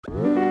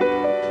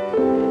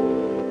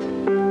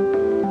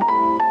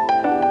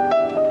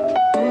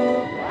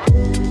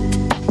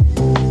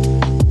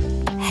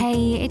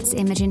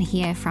Ryan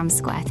here from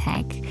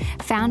SquarePeg.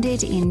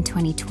 Founded in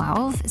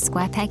 2012,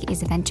 SquarePeg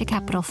is a venture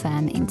capital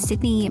firm in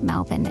Sydney,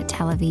 Melbourne,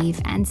 Tel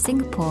Aviv, and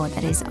Singapore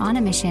that is on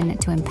a mission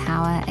to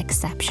empower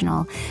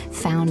exceptional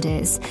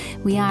founders.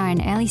 We are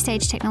an early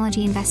stage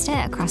technology investor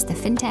across the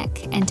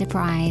fintech,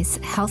 enterprise,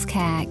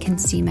 healthcare,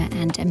 consumer,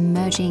 and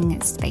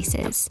emerging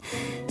spaces.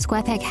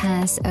 SquarePeg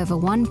has over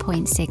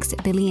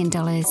 $1.6 billion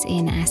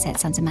in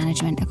assets under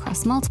management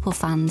across multiple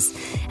funds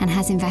and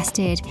has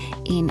invested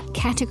in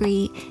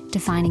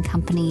category-defining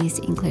companies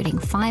including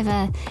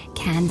Fiverr,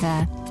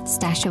 Canva,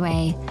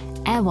 Stashaway,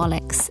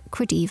 Airwallex,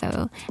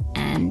 Credivo,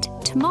 and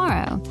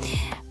Tomorrow.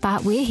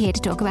 But we're here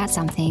to talk about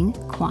something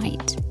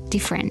quite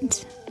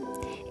different.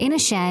 In a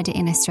shed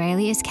in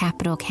Australia's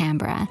capital,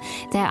 Canberra,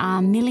 there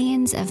are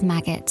millions of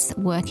maggots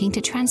working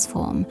to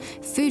transform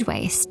food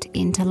waste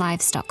into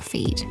livestock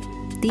feed.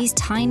 These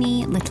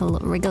tiny little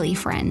wriggly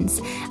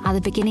friends are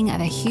the beginning of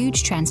a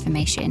huge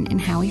transformation in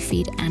how we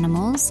feed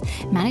animals,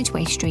 manage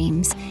waste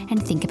streams,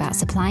 and think about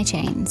supply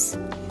chains.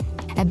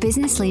 A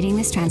business leading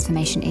this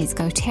transformation is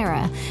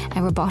GoTerra,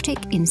 a robotic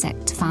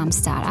insect farm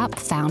startup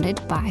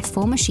founded by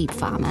former sheep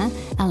farmer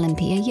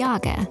Olympia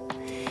Jager.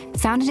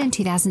 Founded in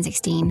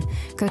 2016,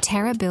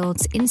 GoTerra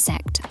builds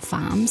insect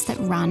farms that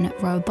run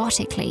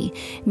robotically,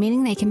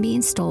 meaning they can be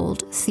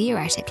installed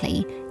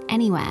theoretically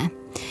anywhere.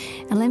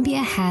 Olympia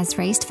has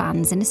raised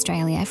funds in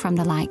Australia from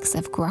the likes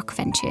of Grok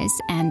Ventures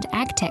and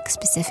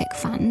AgTech-specific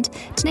fund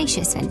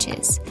Tenacious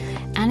Ventures.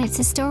 And it's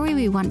a story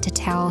we want to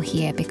tell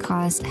here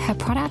because her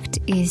product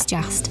is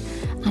just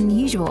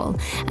unusual.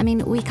 I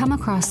mean, we come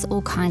across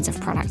all kinds of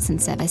products and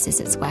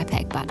services at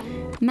SquarePeg, but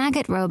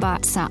maggot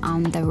robots are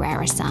on the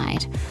rarer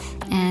side.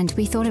 And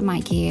we thought it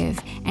might give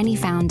any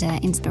founder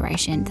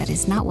inspiration that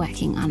is not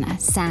working on a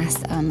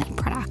SaaS-only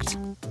product.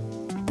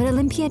 But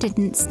Olympia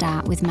didn't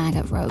start with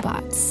maggot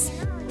robots.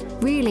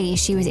 Really,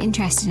 she was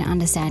interested in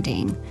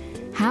understanding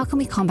how can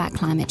we combat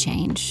climate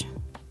change.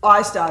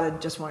 I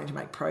started just wanting to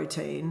make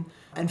protein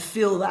and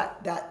feel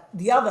that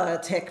the other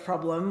tech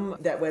problem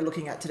that we're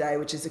looking at today,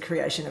 which is the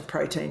creation of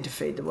protein to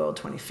feed the world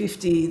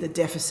 2050, the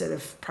deficit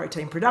of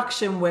protein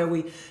production, where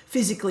we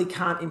physically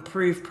can't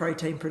improve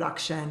protein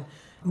production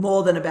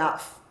more than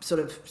about sort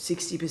of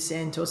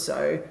 60% or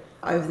so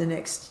over the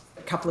next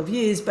couple of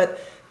years. But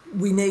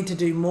we need to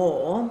do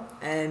more,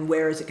 and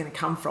where is it going to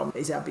come from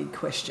is our big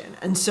question.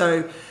 And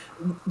so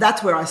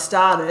that's where I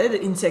started.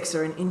 Insects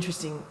are an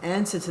interesting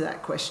answer to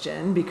that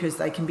question because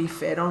they can be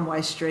fed on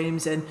waste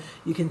streams, and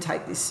you can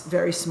take this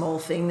very small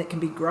thing that can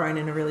be grown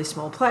in a really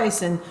small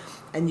place and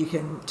you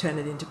can turn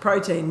it into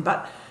protein.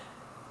 But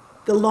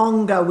the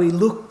longer we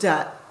looked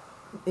at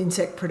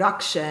insect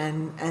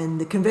production and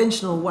the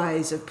conventional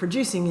ways of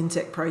producing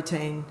insect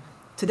protein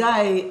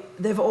today,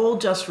 they've all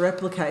just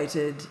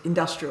replicated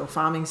industrial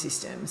farming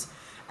systems.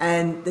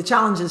 And the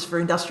challenges for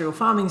industrial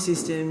farming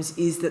systems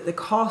is that the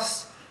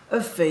cost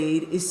of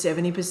feed is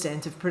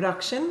 70% of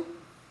production.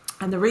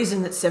 And the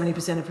reason that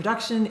 70% of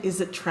production is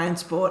that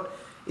transport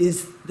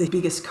is the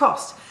biggest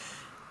cost.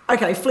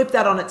 Okay, flip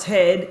that on its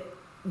head.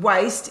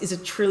 Waste is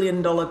 $1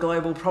 trillion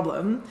global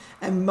problem,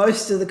 and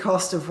most of the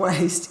cost of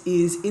waste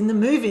is in the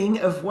moving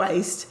of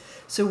waste.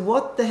 So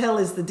what the hell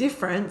is the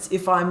difference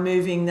if I'm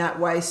moving that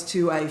waste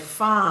to a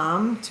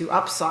farm to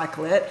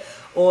upcycle it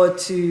or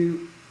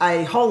to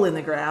a hole in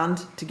the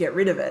ground to get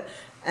rid of it?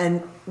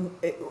 And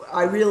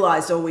I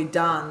realised all we'd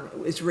done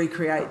was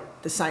recreate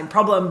the same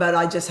problem, but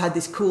I just had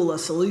this cooler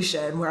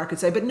solution where I could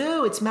say, but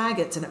no, it's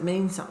maggots and it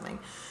means something.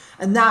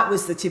 And that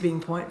was the tipping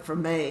point for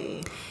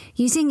me.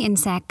 Using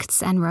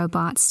insects and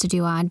robots to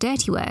do our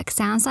dirty work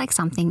sounds like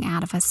something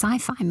out of a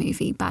sci-fi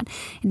movie, but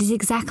it is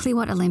exactly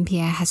what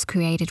Olympia has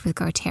created with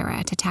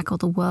GoTerra to tackle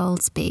the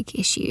world's big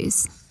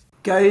issues.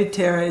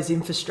 GoTerra is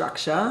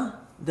infrastructure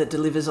that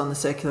delivers on the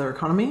circular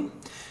economy.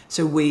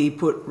 So we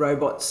put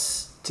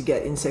robots to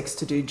get insects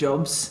to do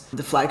jobs.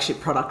 The flagship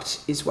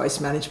product is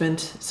waste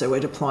management. So we're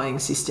deploying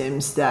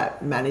systems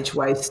that manage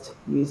waste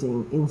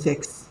using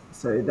insects.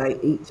 So they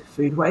eat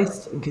food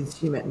waste and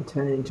consume it and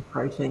turn it into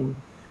protein.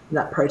 And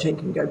that protein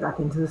can go back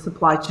into the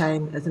supply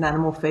chain as an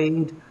animal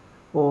feed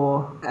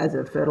or as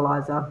a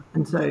fertilizer.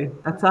 And so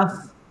that's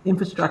us,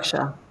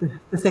 infrastructure,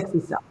 the sexy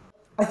stuff.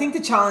 I think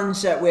the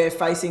challenge that we're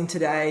facing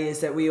today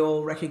is that we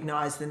all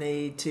recognise the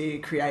need to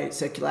create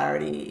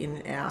circularity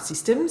in our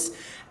systems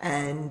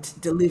and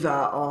deliver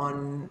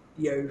on,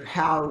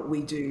 how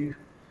we do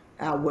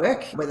our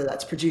work, whether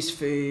that's produce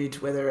food,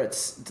 whether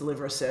it's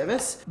deliver a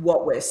service.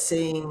 What we're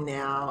seeing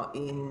now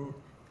in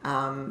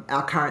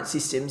our current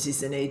systems is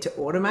the need to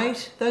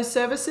automate those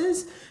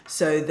services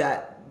so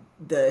that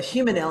the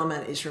human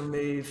element is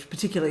removed,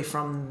 particularly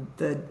from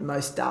the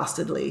most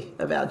dastardly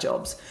of our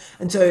jobs.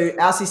 And so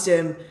our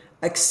system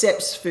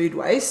accepts food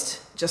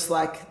waste, just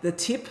like the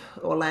tip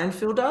or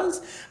landfill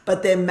does,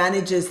 but then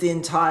manages the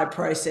entire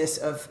process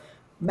of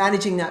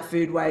managing that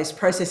food waste,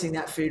 processing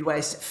that food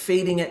waste,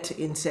 feeding it to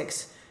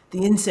insects.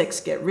 The insects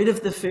get rid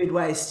of the food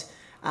waste,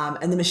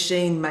 and the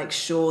machine makes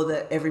sure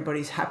that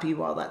everybody's happy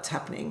while that's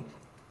happening.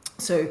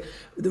 So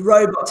the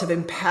robots have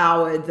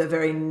empowered the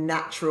very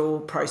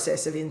natural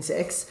process of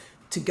insects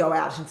to go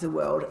out into the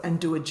world and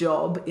do a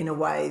job in a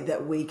way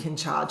that we can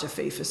charge a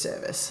fee for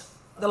service.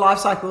 The life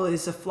cycle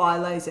is a fly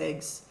lays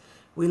eggs.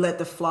 We let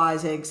the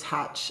fly's eggs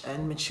hatch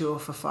and mature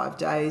for 5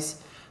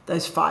 days.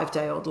 Those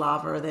 5-day-old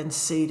larvae are then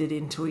seeded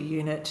into a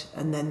unit,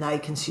 and then they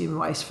consume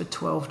waste for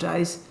 12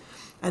 days.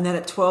 And then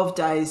at 12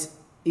 days,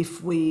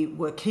 if we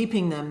were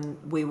keeping them,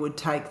 we would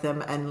take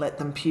them and let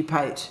them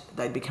pupate.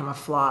 They'd become a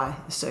fly.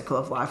 The circle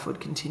of life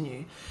would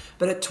continue.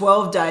 But at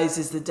 12 days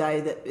is the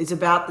day that is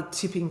about the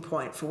tipping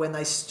point for when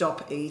they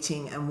stop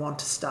eating and want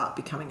to start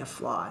becoming a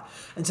fly.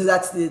 And so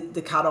that's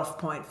the cutoff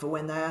point for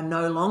when they are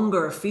no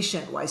longer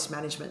efficient waste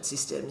management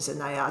systems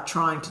and they are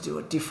trying to do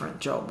a different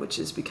job, which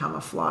is become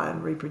a fly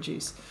and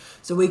reproduce.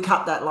 So we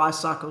cut that life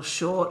cycle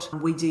short.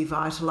 We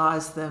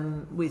devitalise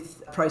them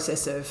with a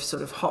process of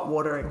sort of hot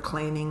water and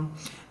cleaning,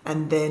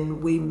 and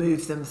then we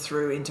move them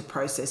through into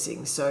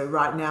processing. So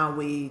right now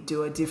we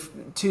do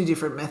two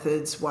different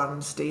methods.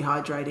 One's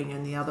dehydrating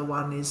and the other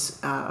one is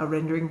a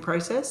rendering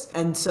process.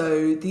 And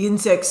so the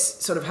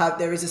insects sort of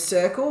there is a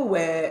circle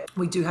where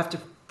we do have to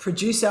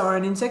produce our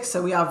own insects.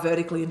 So we are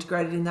vertically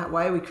integrated in that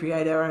way. We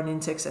create our own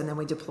insects and then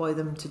we deploy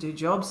them to do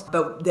jobs.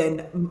 But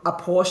then a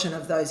portion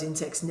of those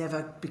insects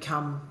never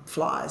become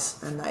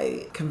flies and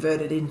they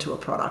convert it into a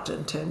product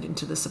and turned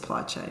into the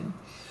supply chain.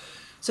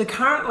 So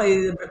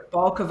currently the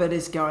bulk of it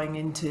is going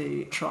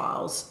into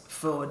trials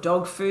for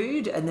dog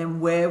food, and then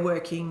we're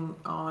working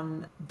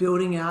on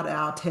building out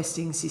our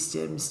testing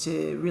systems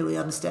to really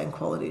understand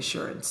quality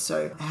assurance.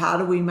 So how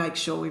do we make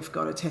sure we've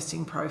got a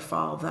testing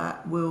profile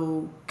that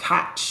will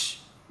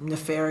catch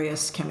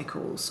nefarious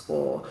chemicals,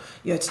 or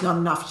it's not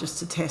enough just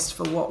to test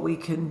for what we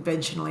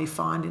conventionally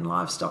find in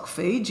livestock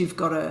feed. You've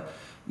got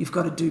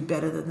to do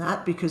better than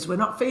that, because we're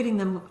not feeding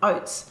them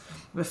oats.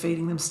 We're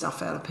feeding them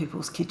stuff out of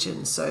people's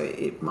kitchens, so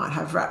it might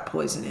have rat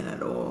poison in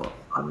it, or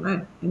I don't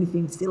know,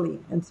 anything silly.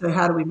 And so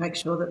how do we make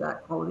sure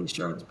that quality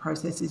assurance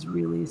process is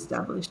really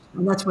established?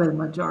 And that's where the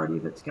majority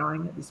of it's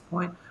going at this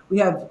point. We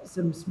have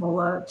some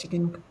smaller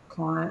chicken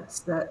clients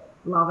that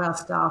love our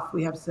stuff.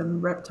 We have some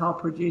reptile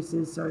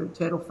producers, so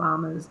turtle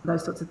farmers,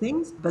 those sorts of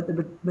things. But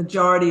the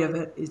majority of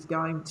it is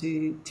going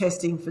to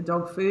testing for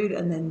dog food,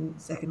 and then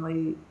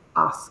secondly,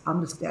 us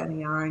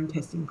understanding our own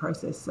testing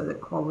process so that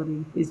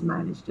quality is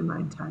managed and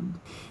maintained.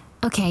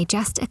 Okay,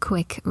 just a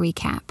quick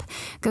recap.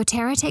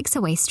 GoTerra takes a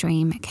waste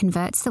stream,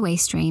 converts the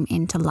waste stream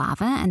into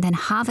larva, and then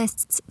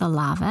harvests the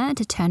larva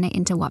to turn it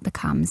into what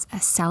becomes a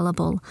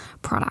sellable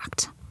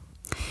product.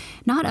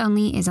 Not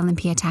only is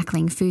Olympia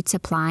tackling food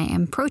supply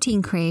and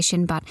protein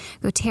creation, but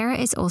GoTerra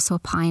is also a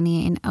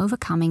pioneer in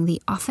overcoming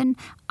the often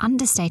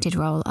understated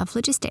role of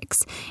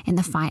logistics in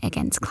the fight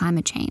against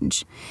climate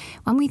change.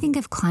 When we think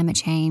of climate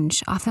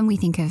change, often we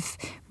think of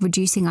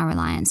reducing our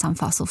reliance on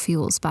fossil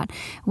fuels, but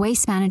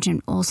waste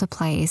management also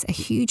plays a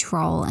huge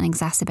role in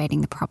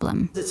exacerbating the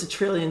problem. It's $1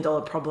 trillion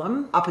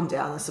problem up and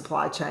down the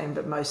supply chain,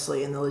 but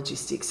mostly in the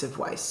logistics of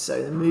waste.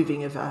 So the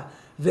moving of a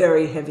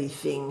very heavy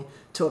thing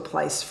to a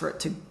place for it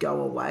to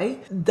go away.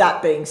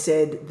 That being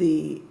said,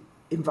 the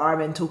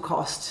environmental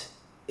cost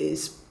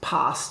is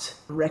past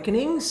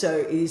reckoning. So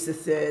it is the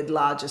third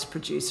largest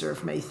producer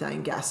of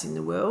methane gas in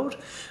the world,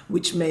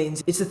 which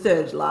means it's the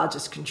third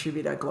largest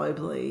contributor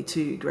globally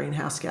to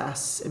greenhouse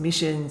gas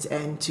emissions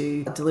and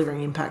to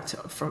delivering impact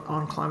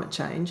on climate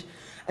change.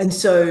 And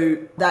so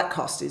that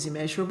cost is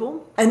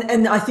immeasurable.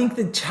 And I think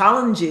the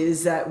challenge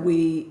is that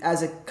we,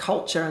 as a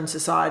culture and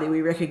society,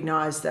 we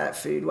recognise that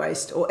food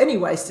waste or any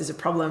waste is a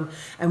problem,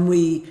 and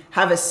we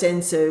have a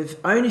sense of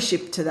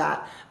ownership to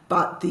that,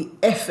 but the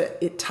effort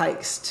it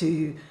takes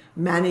to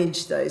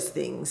manage those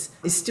things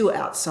is still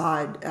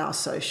outside our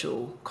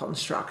social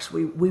construct.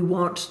 We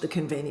want the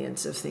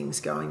convenience of things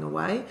going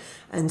away,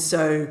 and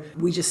so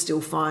we just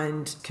still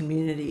find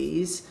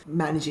communities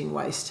managing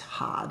waste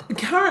hard.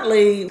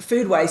 Currently,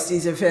 food waste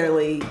is a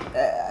fairly,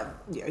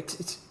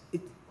 it's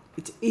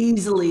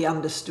easily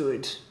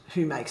understood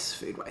who makes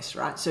food waste,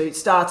 right? So it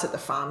starts at the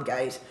farm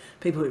gate.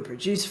 People who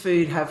produce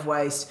food have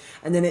waste,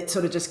 and then it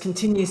sort of just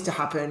continues to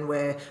happen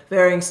where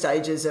varying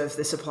stages of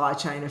the supply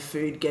chain of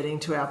food getting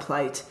to our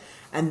plate,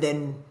 and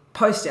then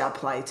post our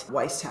plate,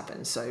 waste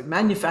happens. So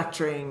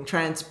manufacturing,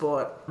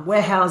 transport,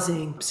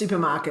 warehousing,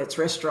 supermarkets,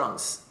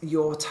 restaurants,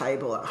 your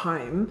table at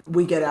home,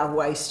 we get our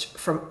waste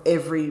from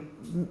every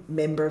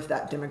member of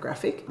that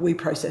demographic. We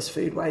process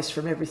food waste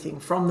from everything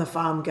from the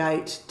farm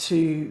gate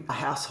to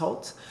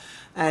households,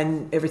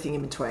 and everything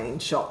in between,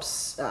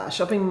 shops,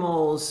 shopping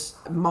malls,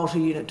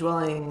 multi-unit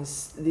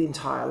dwellings, the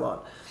entire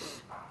lot.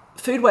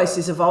 Food waste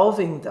is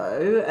evolving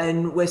though,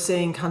 and we're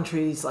seeing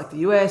countries like the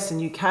US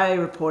and UK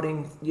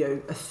reporting, a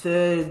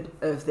third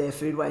of their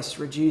food waste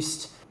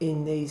reduced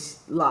in these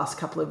last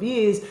couple of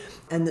years,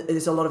 and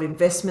there's a lot of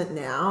investment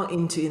now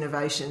into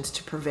innovations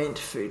to prevent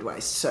food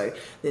waste. So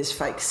there's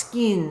fake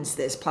skins,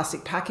 there's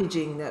plastic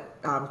packaging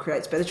that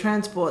creates better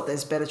transport,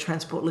 there's better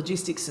transport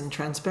logistics and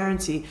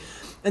transparency.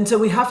 And so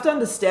we have to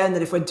understand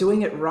that if we're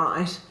doing it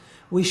right,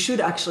 we should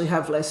actually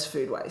have less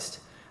food waste.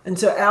 And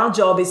so our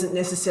job isn't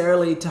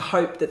necessarily to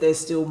hope that there's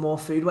still more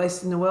food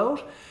waste in the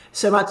world,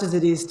 so much as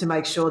it is to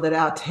make sure that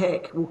our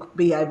tech will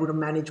be able to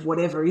manage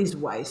whatever is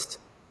waste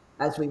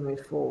as we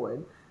move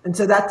forward. And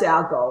so that's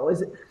our goal.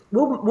 Is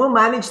we'll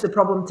manage the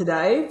problem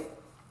today,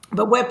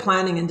 but we're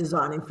planning and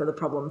designing for the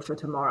problem for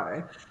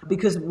tomorrow,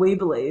 because we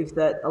believe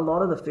that a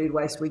lot of the food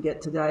waste we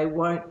get today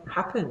won't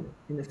happen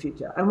in the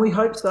future. And we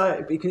hope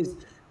so, because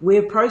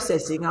we're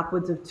processing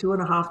upwards of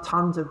 2.5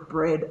 tons of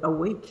bread a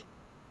week.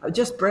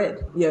 Just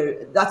bread,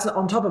 that's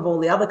on top of all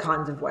the other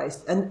kinds of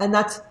waste. And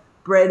that's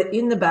bread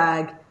in the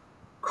bag,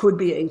 could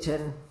be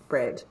eaten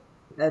bread.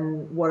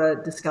 And what a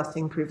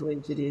disgusting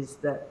privilege it is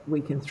that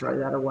we can throw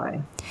that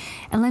away.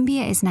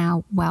 Olympia is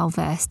now well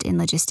versed in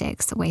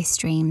logistics, waste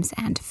streams,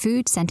 and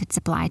food-centered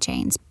supply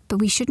chains, but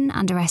we shouldn't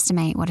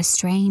underestimate what a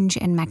strange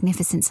and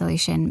magnificent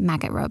solution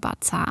maggot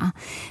robots are.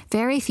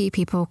 Very few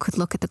people could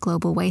look at the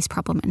global waste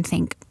problem and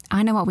think,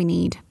 I know what we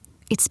need.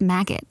 It's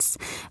maggots.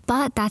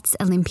 But that's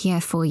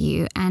Olympia for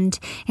you, and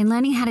in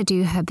learning how to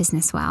do her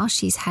business well,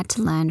 she's had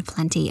to learn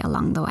plenty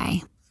along the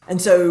way.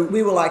 And so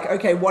we were like,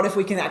 okay, what if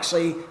we can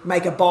actually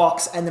make a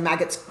box and the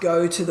maggots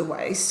go to the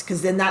waste?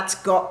 Because then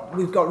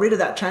we've got rid of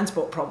that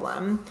transport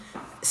problem,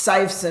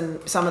 saved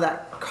some of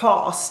that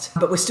cost,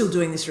 but we're still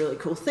doing this really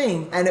cool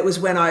thing. And it was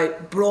when I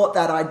brought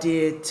that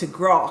idea to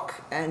Grok,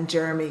 and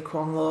Jeremy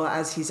Kwong-Law,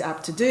 as he's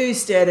apt to do,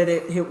 stared at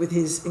it with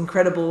his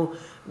incredible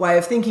way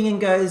of thinking and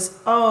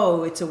goes,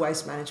 oh, it's a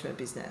waste management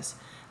business.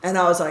 And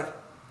I was like,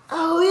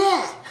 oh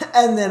yeah.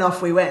 And then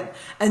off we went.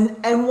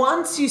 And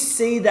once you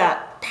see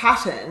that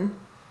pattern,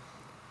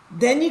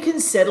 then you can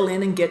settle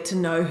in and get to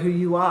know who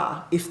you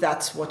are, if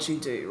that's what you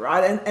do,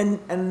 right?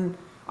 And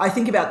I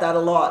think about that a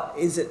lot.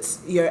 Is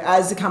it's,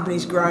 as the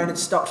company's grown, it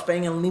stopped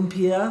being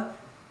Olympia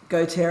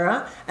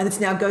GoTerra, and it's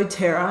now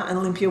GoTerra, and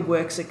Olympia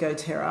works at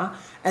GoTerra.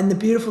 And the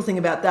beautiful thing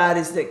about that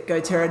is that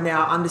GoTerra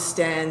now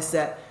understands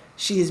that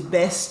she is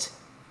best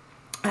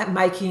at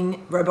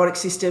making robotic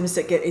systems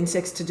that get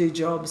insects to do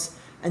jobs,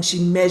 and she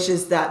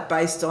measures that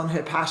based on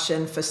her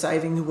passion for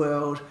saving the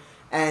world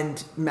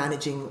and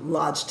managing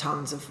large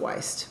tons of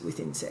waste with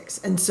insects.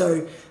 And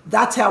so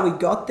that's how we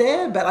got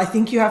there. But I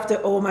think you have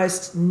to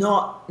almost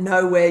not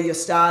know where you're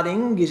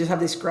starting. You just have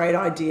this great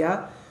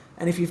idea.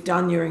 And if you've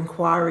done your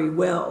inquiry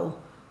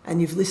well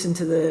and you've listened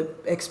to the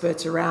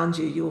experts around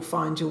you, you'll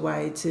find your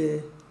way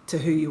to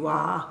who you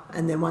are.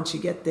 And then once you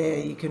get there,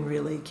 you can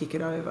really kick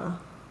it over.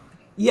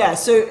 Yeah,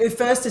 so at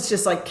first it's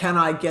just like, can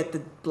I get the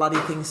bloody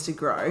things to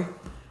grow?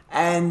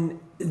 And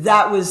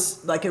that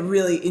was like a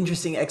really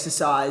interesting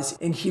exercise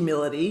in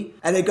humility.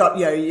 And it got,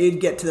 you'd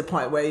get to the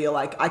point where you're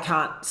like, I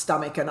can't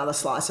stomach another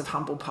slice of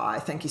humble pie.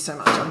 Thank you so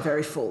much. I'm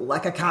very full.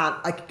 Like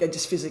I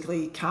just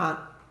physically can't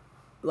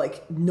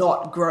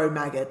not grow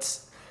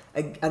maggots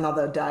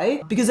another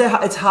day, because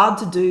it's hard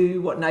to do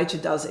what nature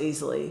does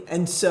easily.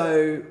 And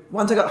so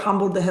once I got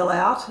humbled the hell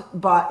out,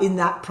 but in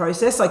that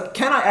process,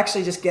 can I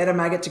actually just get a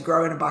maggot to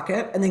grow in a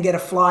bucket and then get a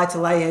fly to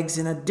lay eggs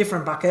in a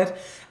different bucket?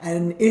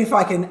 And if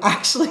I can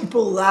actually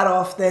pull that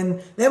off,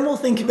 then we'll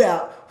think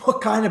about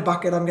what kind of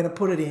bucket I'm going to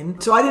put it in.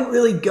 So I didn't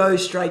really go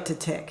straight to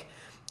tech.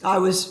 I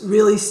was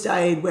really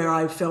stayed where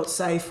I felt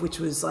safe, which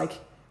was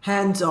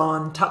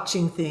hands-on,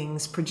 touching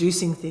things,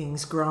 producing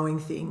things, growing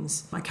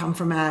things. I come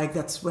from ag,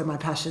 that's where my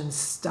passion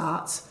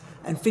starts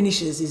and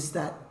finishes, is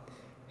that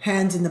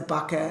hands in the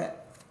bucket,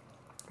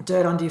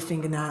 dirt under your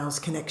fingernails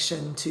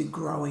connection to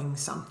growing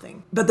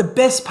something. But the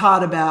best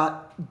part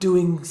about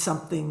doing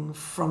something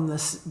from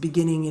the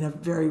beginning in a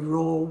very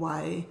raw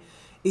way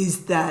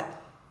is that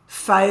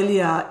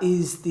failure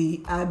is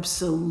the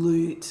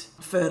absolute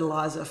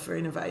fertilizer for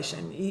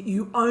innovation.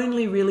 You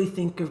only really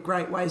think of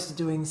great ways to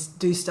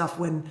do stuff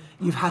when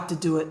you've had to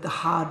do it the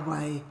hard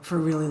way for a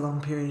really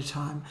long period of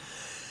time.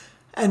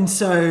 And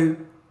so,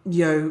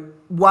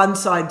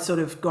 once I'd sort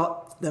of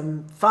got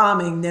them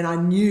farming, then I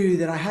knew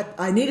that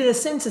I needed a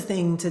sensor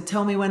thing to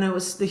tell me when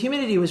the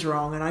humidity was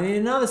wrong, and I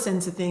needed another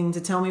sensor thing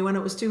to tell me when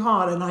it was too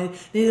hot, and I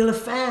needed a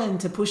fan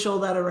to push all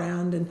that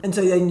around. And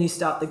so then you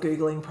start the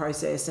Googling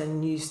process,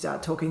 and you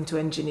start talking to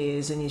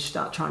engineers, and you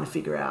start trying to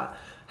figure out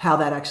how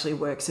that actually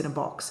works in a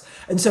box.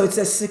 And so it's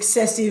a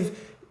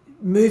successive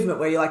movement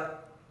where you're like,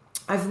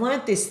 I've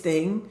learnt this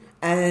thing,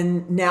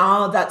 and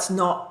now that's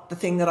not the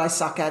thing that I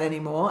suck at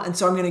anymore, and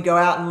so I'm going to go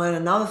out and learn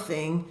another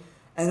thing.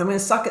 And I'm going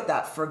to suck at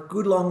that for a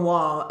good long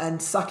while,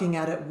 and sucking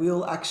at it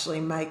will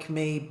actually make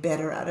me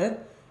better at it.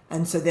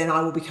 And so then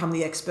I will become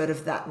the expert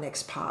of that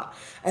next part.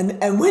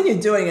 And when you're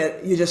doing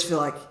it, you just feel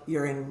like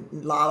you're in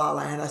la la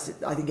land.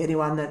 I think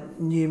anyone that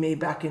knew me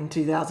back in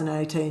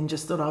 2018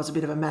 just thought I was a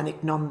bit of a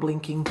manic,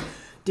 non-blinking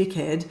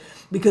dickhead,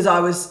 because I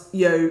was,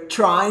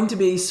 trying to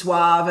be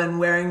suave and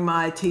wearing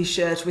my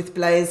t-shirt with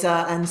blazer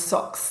and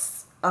socks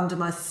under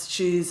my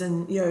shoes,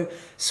 and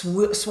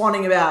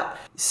swanning about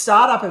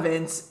startup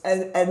events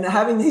and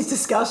having these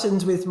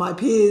discussions with my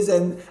peers,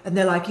 and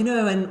they're like,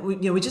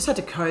 we just had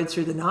to code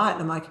through the night,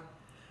 and I'm like,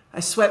 I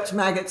swept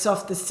maggots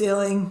off the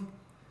ceiling.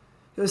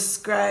 It was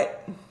great.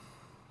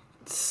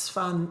 It's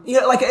fun.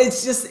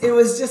 It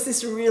was just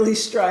this really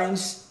strange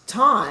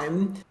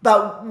time.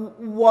 But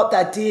what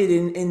that did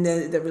in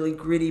the really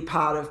gritty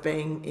part of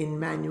being in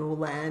manual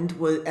land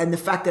was, and the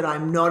fact that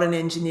I'm not an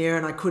engineer,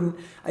 and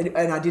I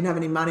didn't have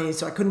any money,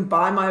 so I couldn't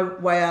buy my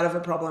way out of a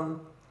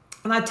problem.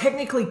 And I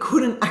technically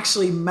couldn't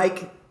actually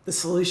make the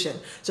solution.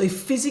 So he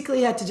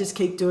physically had to just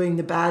keep doing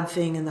the bad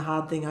thing and the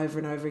hard thing over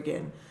and over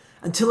again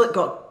until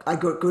I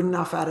got good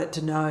enough at it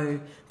to know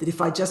that if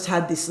I just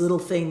had this little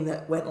thing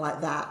that went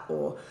like that,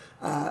 or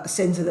a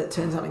sensor that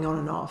turned something on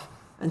and off.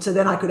 And so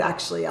then I could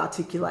actually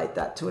articulate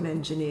that to an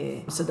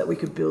engineer so that we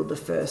could build the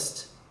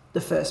first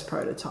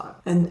prototype.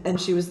 And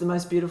she was the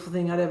most beautiful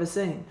thing I'd ever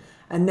seen.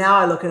 And now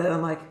I look at it and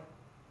I'm like,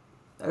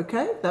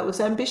 okay, that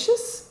was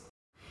ambitious.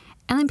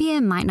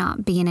 Olympia might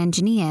not be an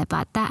engineer,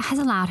 but that has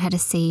allowed her to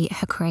see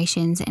her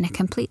creations in a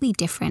completely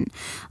different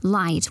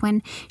light.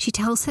 When she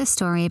tells her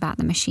story about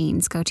the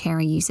machines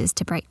GoTerra uses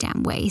to break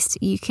down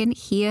waste, you can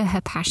hear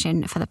her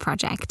passion for the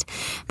project,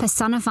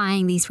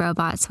 personifying these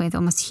robots with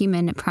almost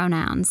human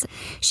pronouns.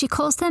 She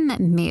calls them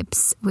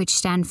MIBs, which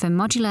stand for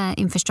Modular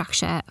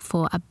Infrastructure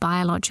for a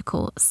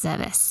Biological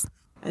Service.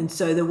 And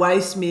so the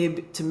waste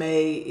MIB to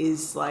me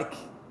is like,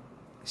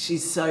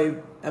 she's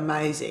so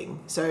amazing.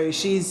 So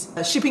she's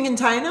a shipping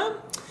container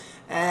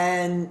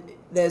and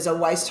there's a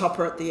waste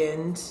hopper at the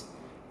end,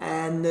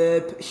 and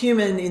the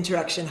human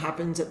interaction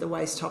happens at the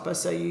waste hopper.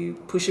 So you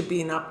push a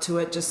bin up to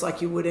it just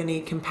like you would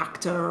any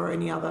compactor or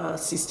any other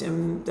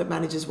system that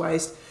manages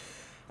waste.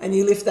 And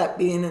you lift that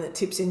bin and it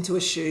tips into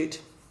a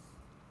chute.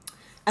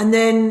 And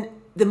then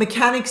the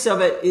mechanics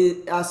of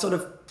it are sort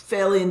of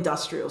fairly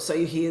industrial. So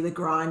you hear the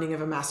grinding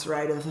of a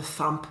macerator, the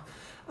thump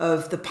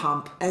of the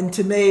pump. And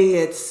to me,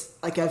 it's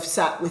like I've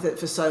sat with it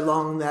for so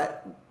long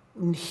that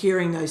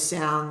hearing those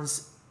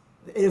sounds,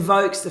 it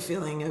evokes the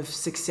feeling of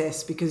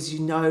success, because you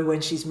know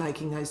when she's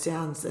making those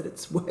sounds that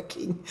it's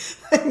working.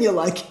 And you're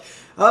like,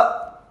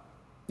 oh,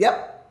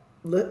 yep,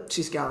 look,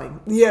 she's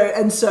going. Yeah,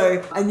 and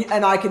so,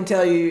 and I can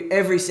tell you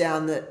every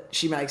sound that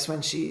she makes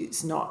when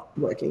she's not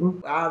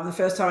working. The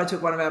first time I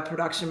took one of our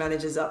production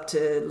managers up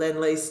to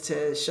Lend-Lease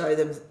to show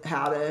them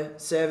how to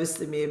service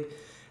the MIB,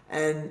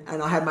 and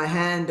I had my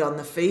hand on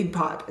the feed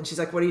pipe, and she's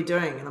like, what are you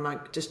doing? And I'm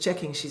like, just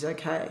checking she's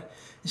okay.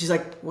 And she's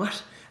like,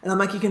 what? And I'm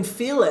like, you can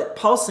feel it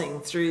pulsing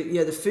through,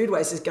 the food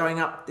waste is going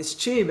up this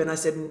tube. And I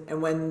said,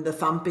 and when the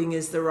thumping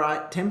is the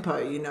right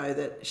tempo, you know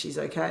that she's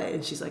okay.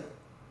 And she's like,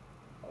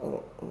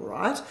 all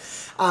right.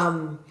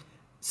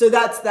 So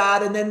that's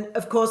that. And then,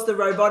 of course, the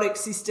robotic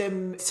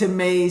system to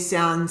me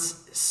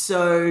sounds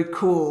so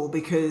cool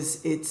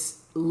because it's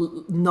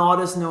not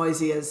as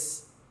noisy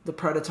as the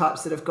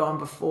prototypes that have gone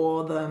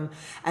before them,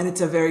 and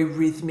it's a very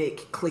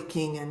rhythmic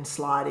clicking and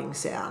sliding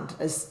sound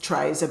as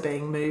trays are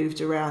being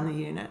moved around the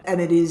unit, and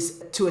it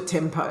is to a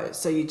tempo,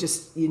 so you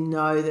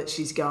know that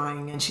she's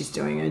going and she's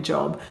doing her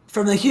job.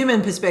 From the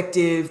human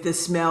perspective, the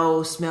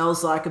smell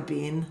smells like a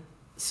bin,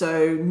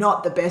 so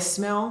not the best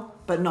smell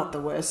but not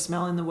the worst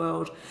smell in the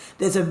world.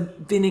 There's a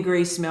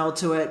vinegary smell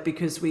to it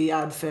because we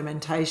add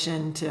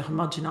fermentation to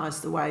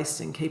homogenize the waste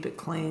and keep it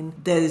clean.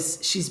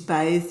 She's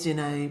bathed in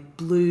a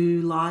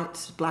blue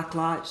light, black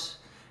light,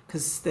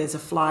 because there's a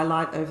fly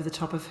light over the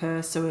top of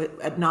her. So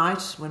at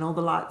night, when all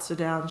the lights are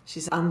down,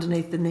 she's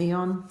underneath the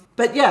neon.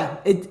 But yeah,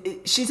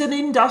 she's an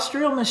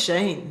industrial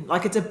machine.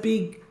 Like it's a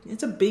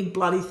big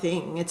bloody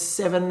thing. It's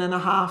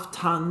 7.5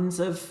 tons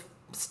of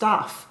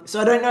stuff. So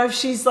I don't know if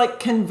she's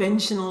like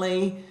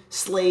conventionally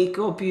sleek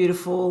or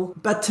beautiful,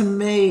 but to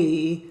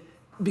me,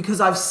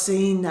 because I've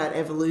seen that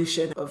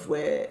evolution of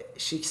where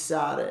she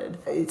started,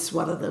 it's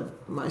one of the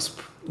most,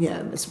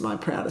 it's my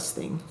proudest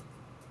thing.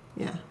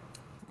 Yeah.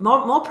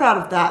 More proud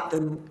of that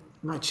than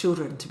my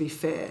children, to be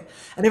fair.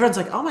 And everyone's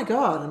like, oh my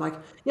God. I'm like,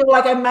 yeah, well,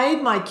 like I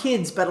made my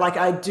kids, but like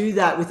I do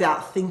that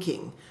without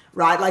thinking,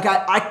 right? Like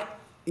I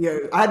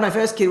had my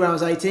first kid when I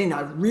was 18.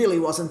 I really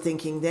wasn't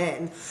thinking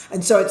then.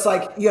 And so it's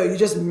like, you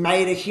just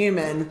made a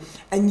human.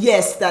 And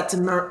yes, that's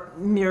a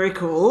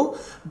miracle,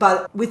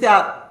 but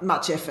without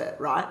much effort,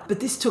 right? But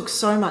this took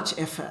so much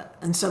effort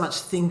and so much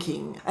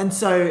thinking. And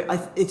so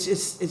it's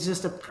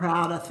just a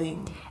prouder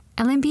thing.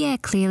 Olympia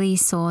clearly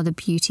saw the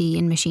beauty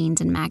in machines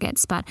and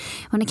maggots, but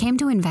when it came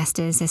to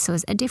investors, this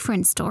was a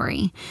different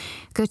story.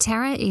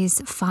 GoTerra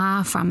is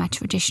far from a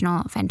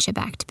traditional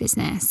venture-backed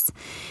business.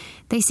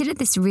 They sit at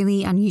this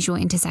really unusual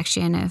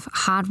intersection of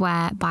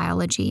hardware,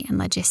 biology, and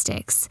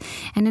logistics.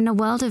 And in a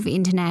world of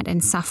internet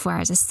and software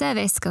as a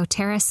service,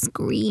 GoTerra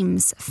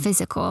screams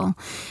physical.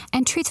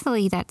 And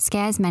truthfully, that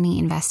scares many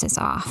investors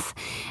off.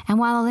 And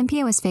while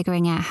Olympia was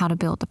figuring out how to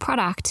build the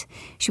product,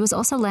 she was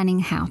also learning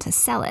how to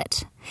sell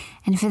it.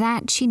 And for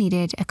that, she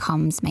needed a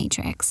comms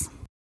matrix.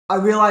 I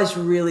realised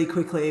really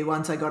quickly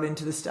once I got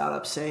into the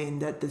startup scene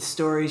that the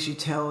stories you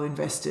tell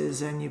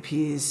investors and your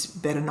peers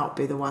better not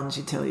be the ones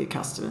you tell your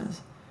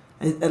customers,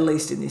 at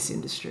least in this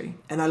industry.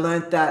 And I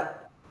learned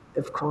that,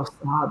 of course,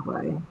 the hard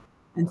way.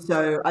 And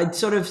so I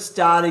sort of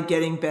started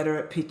getting better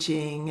at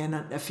pitching, and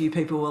a few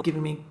people were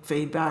giving me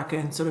feedback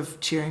and sort of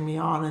cheering me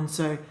on. And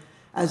so,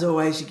 as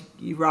always,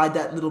 you ride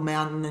that little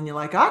mountain and you're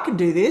like, I can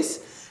do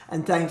this.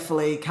 And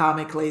thankfully,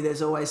 karmically,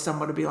 there's always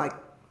someone to be like,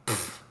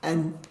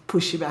 and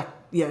push you back,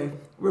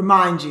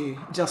 remind you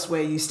just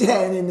where you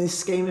stand in this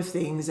scheme of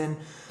things. And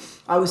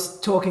I was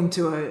talking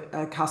to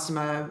a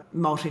customer,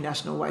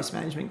 multinational waste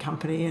management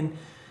company, and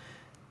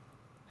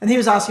And he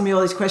was asking me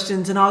all these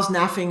questions, and I was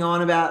naffing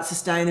on about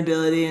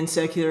sustainability and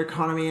circular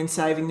economy and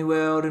saving the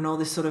world and all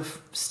this sort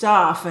of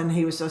stuff. And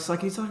he was just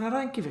like, I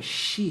don't give a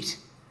shit.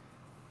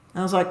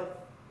 And I was like,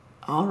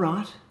 all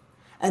right.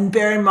 And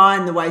bear in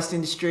mind the waste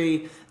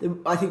industry,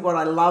 I think what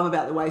I love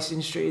about the waste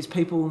industry is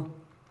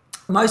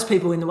most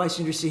people in the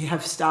waste industry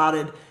have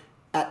started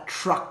at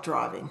truck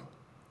driving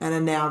and are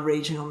now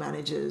regional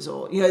managers,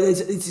 or,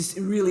 it's this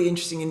really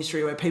interesting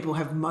industry where people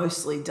have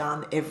mostly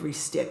done every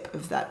step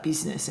of that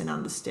business and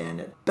understand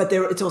it. But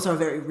it's also a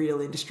very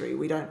real industry.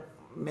 We don't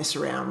mess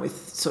around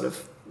with sort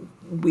of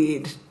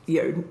weird,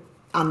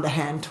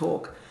 underhand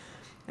talk.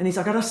 And he's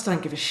like, I just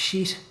don't give a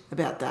shit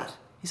about that.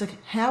 He's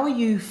like, how are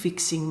you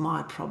fixing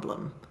my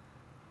problem?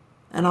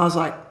 And I was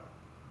like,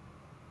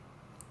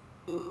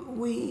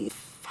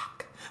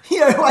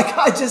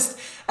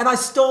 I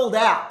stalled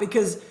out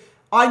because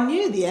I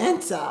knew the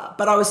answer,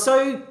 but I was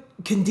so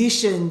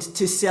conditioned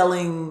to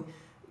selling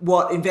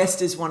what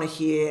investors want to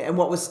hear and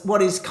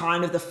what is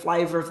kind of the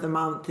flavor of the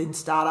month in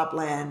startup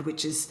land,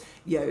 which is,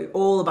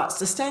 all about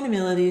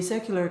sustainability,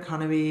 circular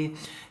economy,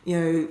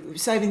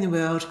 saving the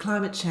world,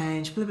 climate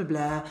change, blah, blah,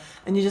 blah.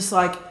 And you're just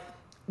like,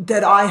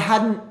 that I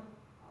hadn't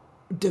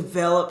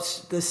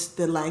developed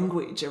the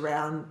language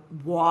around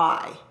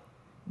why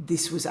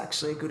this was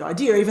actually a good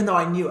idea, even though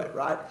I knew it,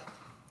 right?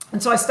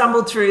 And so I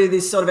stumbled through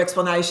this sort of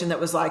explanation that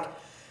was like,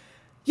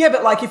 yeah,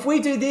 but like if we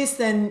do this,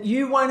 then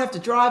you won't have to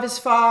drive as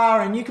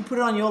far and you can put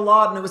it on your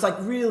lot. And it was like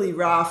really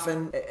rough,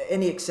 and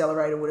any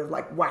accelerator would have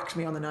like whacked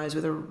me on the nose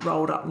with a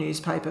rolled up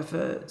newspaper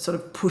for sort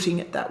of putting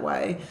it that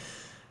way.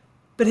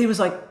 But he was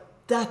like,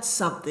 that's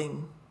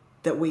something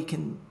that we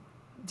can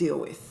deal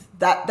with.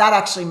 That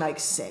actually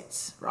makes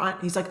sense, right?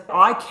 He's like,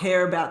 I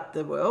care about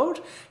the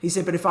world. He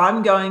said, but if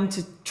I'm going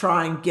to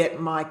try and get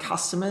my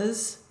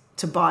customers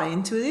to buy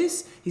into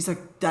this, he's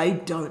like, they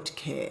don't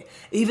care.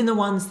 Even the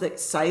ones that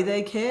say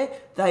they care,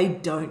 they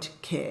don't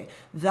care.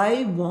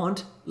 They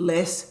want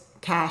less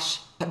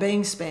cash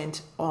being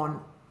spent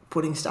on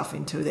putting stuff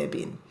into their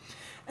bin.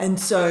 And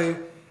so,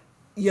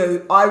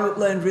 I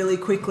learned really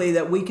quickly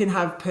that we can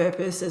have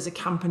purpose as a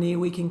company,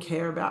 we can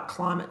care about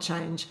climate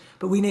change,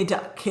 but we need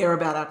to care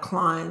about our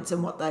clients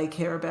and what they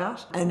care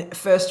about. And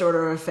first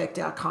order effect,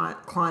 our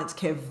clients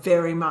care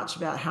very much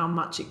about how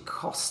much it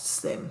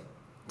costs them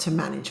to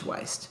manage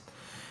waste.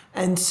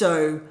 And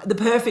so the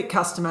perfect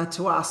customer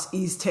to us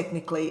is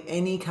technically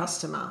any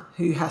customer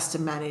who has to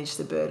manage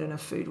the burden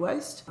of food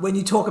waste. When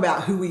you talk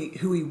about who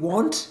we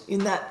want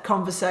in that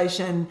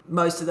conversation,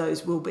 most of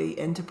those will be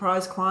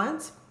enterprise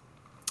clients.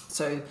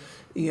 So,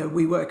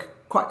 we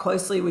work quite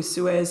closely with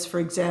Suez, for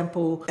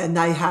example, and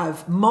they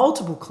have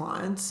multiple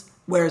clients,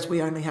 whereas we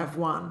only have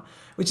one,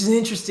 which is an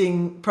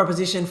interesting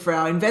proposition for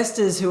our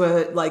investors who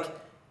are like,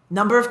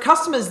 number of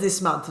customers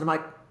this month. And I'm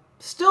like,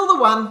 still the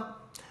one.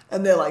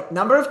 And they're like,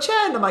 number of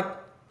churn. I'm like,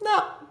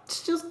 no,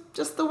 it's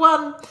just the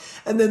one.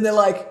 And then they're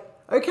like,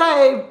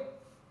 okay.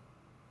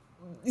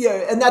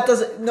 And that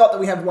doesn't, not that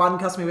we have one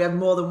customer, we have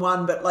more than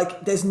one, but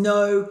like there's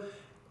no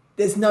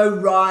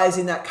rise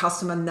in that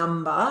customer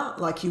number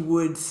like you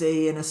would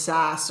see in a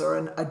SaaS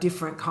or a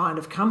different kind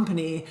of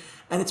company.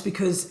 And it's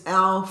because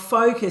our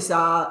focus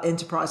are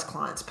enterprise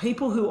clients,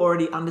 people who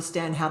already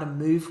understand how to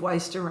move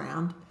waste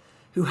around,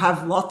 who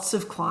have lots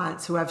of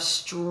clients, who have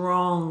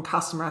strong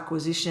customer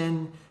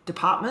acquisition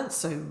departments,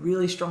 so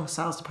really strong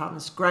sales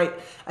departments, great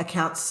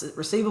accounts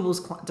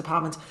receivables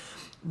departments.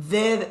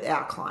 They're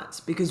our clients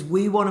because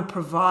we want to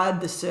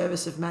provide the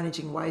service of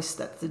managing waste.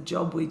 That's the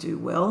job we do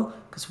well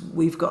because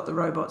we've got the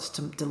robots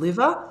to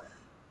deliver.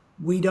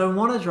 We don't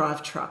want to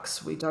drive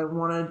trucks. We don't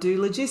want to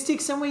do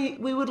logistics, and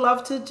we would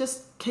love to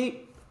just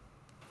keep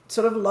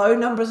sort of low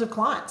numbers of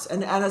clients.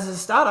 And as a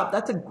startup,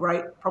 that's a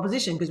great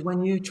proposition because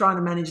when you're trying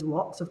to manage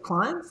lots of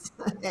clients,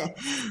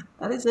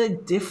 that is a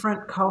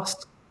different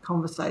cost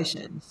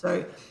conversation.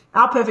 So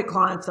our perfect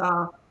clients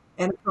are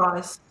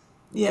enterprise.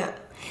 Yeah.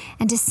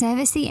 And to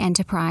service the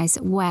enterprise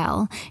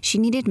well, she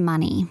needed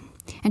money.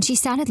 And she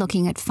started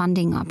looking at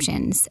funding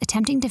options,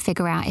 attempting to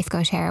figure out if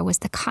GoTerra was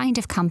the kind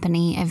of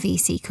company a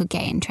VC could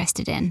get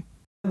interested in.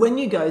 When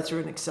you go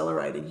through an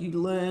accelerator, you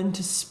learn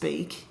to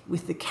speak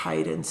with the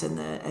cadence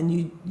and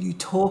you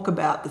talk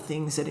about the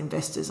things that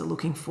investors are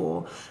looking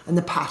for and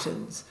the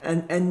patterns.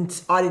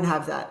 And I didn't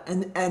have that.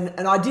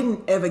 And I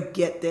didn't ever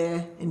get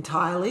there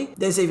entirely.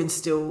 There's even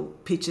still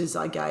pitches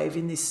I gave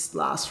in this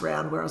last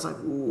round where I was like,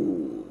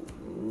 ooh,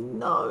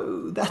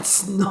 no,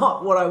 that's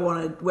not what I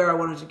wanted, where I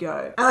wanted to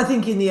go. And I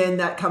think in the end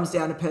that comes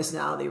down to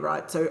personality,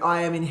 right? So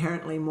I am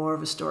inherently more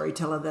of a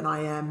storyteller than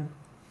I am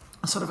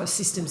a sort of a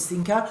systems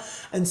thinker.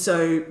 And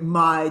so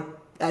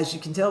as you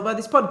can tell by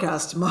this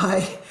podcast,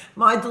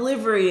 my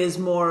delivery is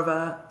more of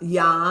a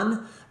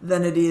yarn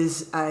than it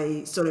is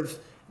a sort of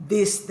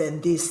this,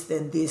 then this,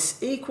 then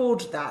this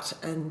equaled that,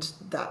 and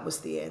that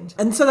was the end.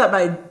 And so that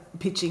made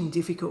pitching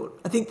difficult.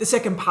 I think the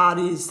second part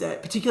is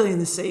that, particularly in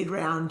the seed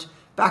round,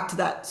 back to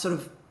that sort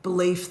of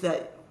belief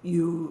that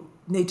you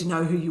need to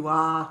know who you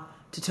are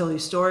to tell your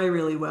story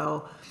really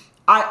well.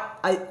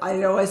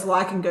 I always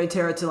liken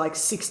GoTerra to like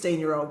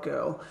 16-year-old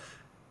girl.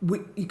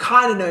 you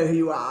kind of know who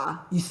you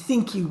are. You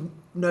think you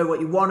know what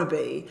you want to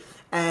be,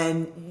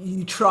 and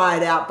you try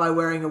it out by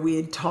wearing a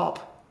weird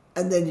top,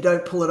 and then you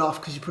don't pull it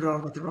off because you put it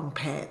on with the wrong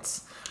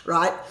pants,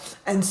 right?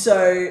 And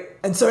so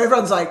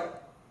everyone's like,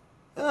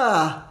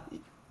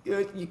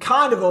 you're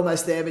kind of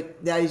almost there,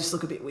 but now you just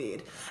look a bit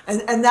weird.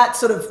 And that's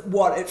sort of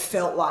what it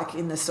felt like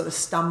in the sort of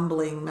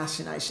stumbling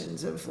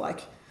machinations of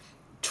like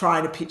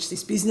trying to pitch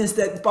this business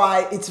that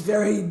by its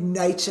very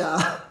nature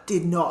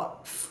did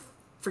not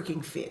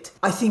freaking fit.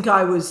 I think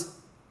I was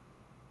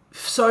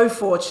so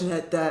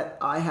fortunate that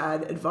I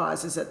had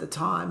advisors at the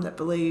time that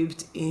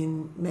believed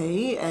in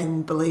me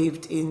and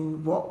believed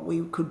in what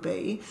we could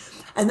be.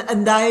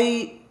 And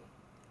they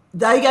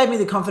gave me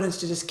the confidence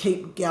to just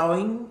keep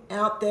going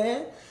out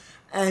there.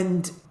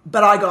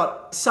 But I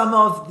got some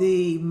of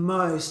the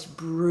most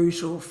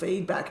brutal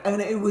feedback, and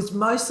it was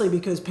mostly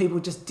because people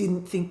just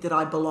didn't think that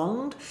I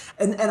belonged.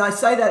 And I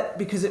say that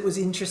because it was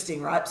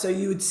interesting, right? So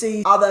you would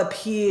see other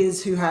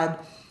peers who had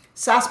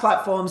SaaS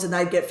platforms and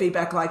they'd get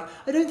feedback like,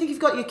 I don't think you've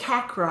got your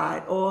CAC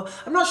right, or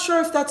I'm not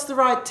sure if that's the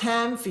right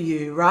TAM for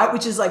you, right?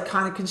 Which is like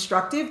kind of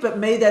constructive. But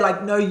me, they're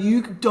like, no,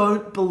 you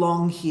don't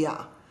belong here.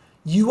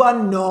 You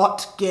are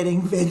not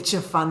getting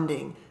venture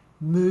funding.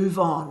 Move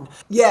on.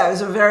 Yeah, it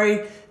was a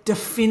very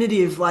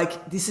definitive,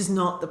 like, this is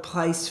not the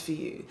place for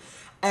you.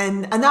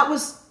 And that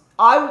was,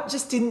 I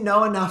just didn't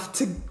know enough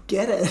to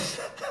get it.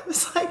 It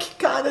was like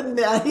kind of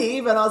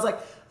naive, and I was like,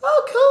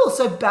 oh, cool.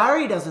 So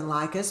Barry doesn't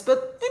like us,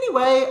 but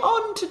anyway,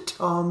 on to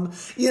Tom.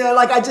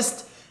 Like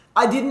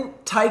I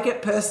didn't take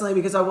it personally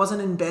because I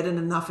wasn't embedded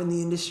enough in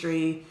the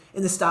industry,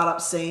 in the startup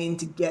scene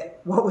to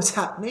get what was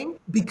happening.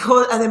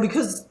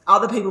 Because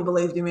other people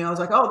believed in me, I was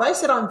like, oh, they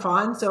said I'm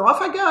fine, so off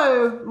I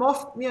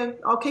go.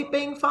 I'll keep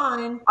being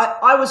fine.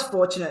 I was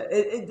fortunate.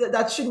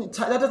 That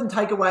doesn't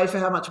take away for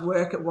how much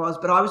work it was,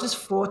 but I was just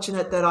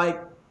fortunate that I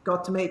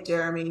got to meet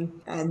Jeremy,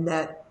 and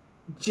that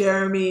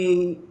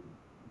Jeremy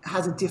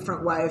has a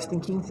different way of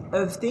thinking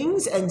of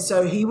things, and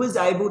so he was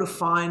able to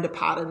find a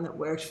pattern that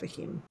worked for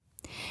him.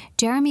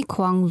 Jeremy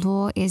Kwong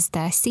Law is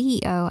the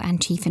CEO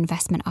and Chief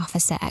Investment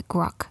Officer at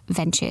Grok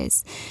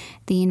Ventures,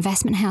 the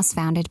investment house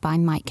founded by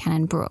Mike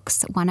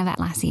Cannon-Brookes, one of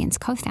Atlassian's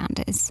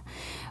co-founders.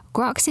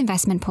 Grok's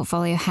investment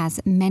portfolio has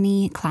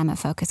many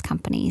climate-focused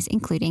companies,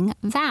 including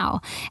Vow,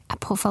 a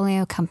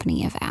portfolio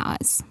company of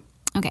ours.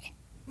 Okay,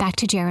 back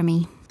to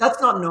Jeremy.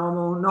 That's not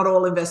normal. Not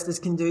all investors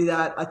can do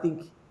that. I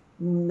think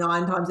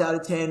 9 times out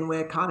of 10,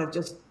 we're kind of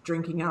just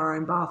drinking our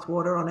own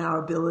bathwater on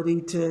our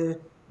ability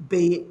to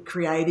be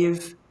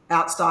creative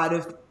outside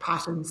of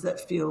patterns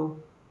that feel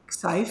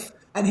safe.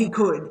 And he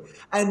could.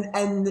 And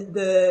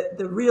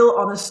the real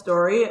honest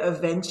story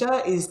of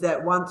venture is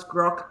that once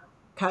Grok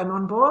came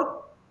on board,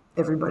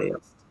 everybody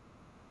else.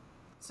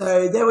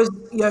 So there was,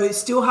 it's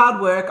still hard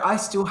work. I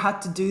still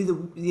had to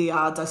do the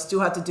yards. I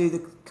still had to do the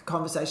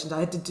conversations. I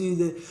had to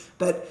do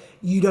but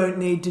you don't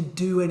need to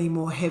do any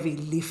more heavy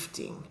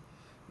lifting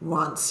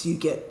once you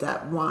get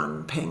that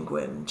one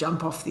penguin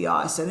jump off the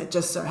ice. And it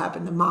just so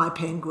happened that my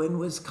penguin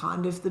was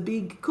kind of the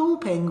big, cool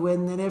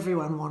penguin that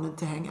everyone wanted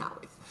to hang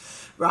out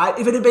with, right?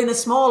 If it had been a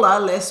smaller,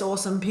 less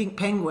awesome pink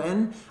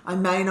penguin, I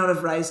may not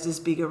have raised as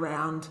big a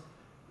round.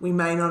 We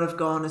may not have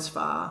gone as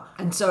far.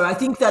 And so I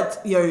think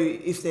that,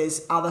 if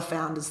there's other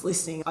founders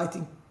listening, I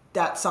think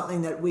that's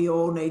something that we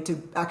all need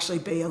to actually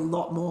be a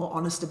lot more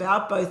honest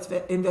about, both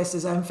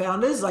investors and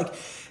founders. Like,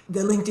 the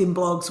LinkedIn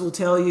blogs will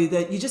tell you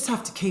that you just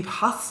have to keep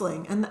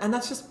hustling, and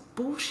that's just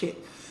bullshit.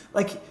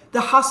 Like,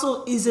 the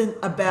hustle isn't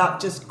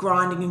about just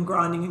grinding and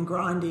grinding and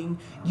grinding.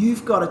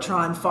 You've got to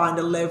try and find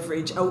a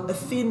leverage, a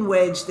thin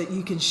wedge that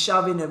you can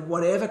shove into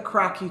whatever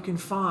crack you can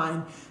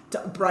find to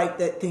break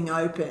that thing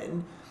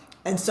open.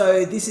 And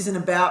so this isn't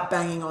about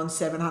banging on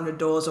 700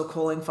 doors or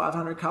calling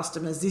 500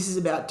 customers. This is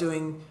about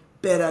doing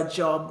better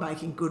job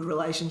making good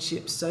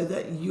relationships so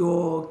that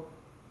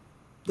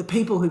the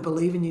people who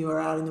believe in you are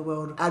out in the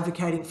world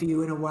advocating for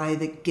you in a way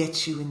that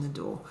gets you in the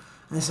door.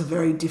 And it's a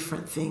very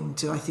different thing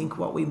to, I think,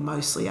 what we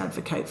mostly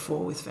advocate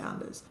for with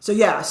founders. So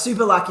yeah,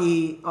 super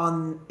lucky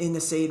in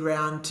the seed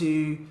round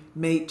to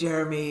meet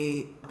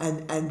Jeremy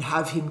and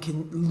have him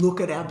can look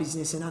at our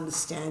business and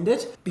understand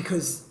it,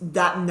 because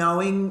that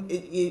knowing,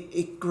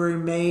 it grew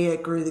me,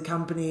 it grew the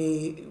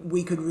company.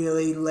 We could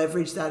really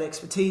leverage that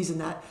expertise and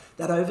that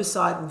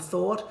oversight and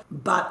thought.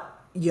 But,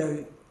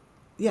 it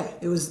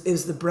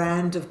was the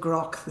brand of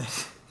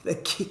Grok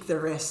that kicked the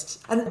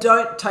rest. And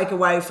don't take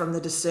away from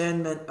the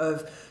discernment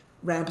of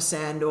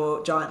Rampersand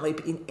or Giant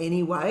Leap in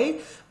any way,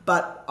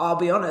 but I'll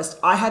be honest,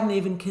 I hadn't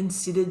even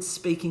considered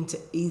speaking to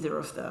either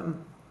of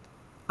them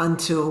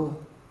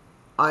until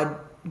I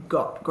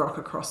got Grok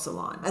across the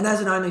line. And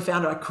as an only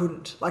founder, I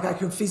couldn't. Like, I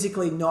could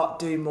physically not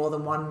do more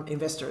than one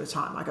investor at a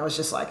time. Like, I was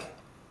just like,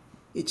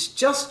 it's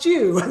just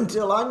you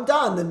until I'm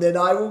done, and then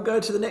I will go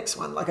to the next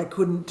one. Like, I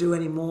couldn't do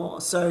any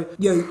more. So,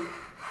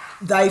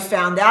 they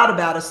found out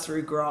about us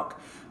through Grok,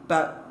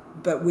 but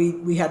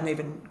we hadn't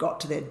even got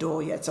to their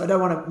door yet. So I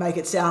don't want to make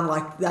it sound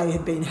like they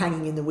had been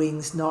hanging in the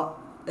wings, not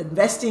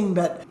investing,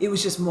 but it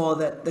was just more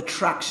that the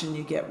traction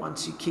you get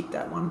once you kick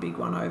that one big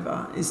one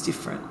over is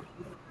different.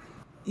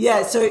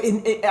 Yeah, so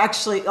it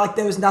actually, like,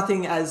 there was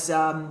nothing as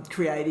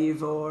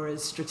creative or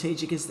as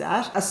strategic as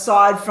that,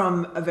 aside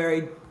from a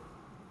very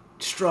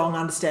strong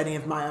understanding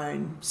of my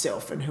own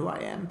self and who I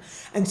am.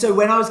 And so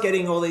when I was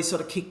getting all these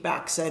sort of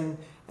kickbacks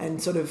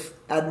and sort of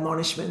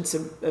admonishments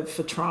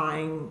for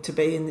trying to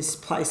be in this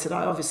place that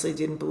I obviously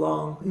didn't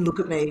belong, look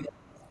at me.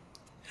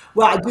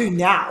 Well, I do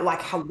now.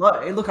 Like,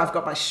 hello, look, I've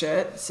got my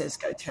shirt. It says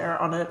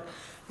GoTerra on it.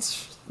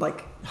 It's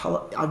like,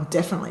 hello, I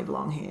definitely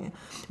belong here.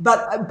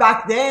 But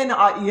back then,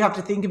 you have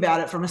to think about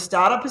it from a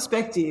startup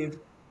perspective.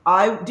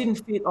 I didn't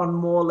fit on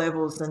more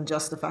levels than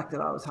just the fact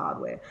that I was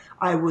hardware.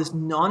 I was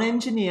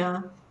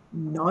non-engineer,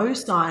 no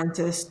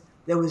scientist.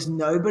 There was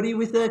nobody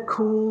with a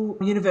cool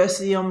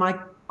university on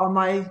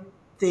my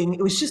thing.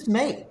 It was just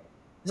me.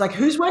 It's like,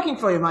 who's working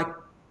for you? I'm like,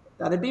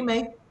 that'd be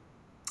me.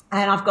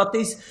 And I've got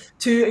these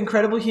two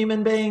incredible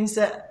human beings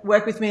that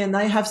work with me, and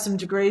they have some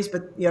degrees,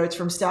 but it's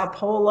from Sao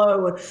Paulo.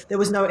 Or there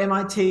was no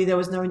MIT, there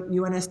was no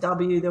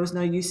UNSW, there was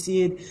no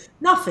UCID,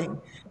 nothing.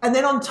 And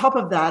then on top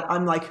of that,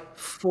 I'm like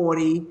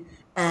 40,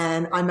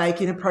 and I make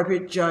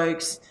inappropriate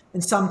jokes,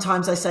 and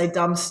sometimes I say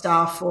dumb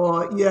stuff,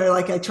 or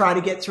like I try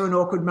to get through an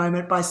awkward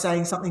moment by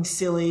saying something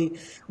silly,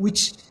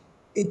 which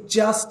it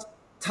just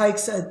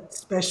takes a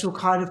special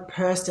kind of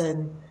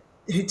person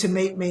to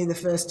meet me the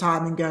first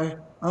time and go,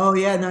 oh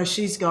yeah, no,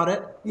 she's got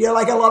it.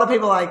 Like a lot of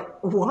people are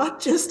like, what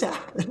just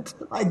happened?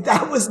 Like,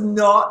 that was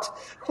not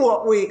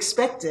what we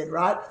expected,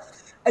 right?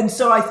 And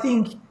so I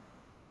think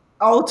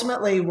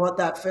ultimately what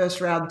that first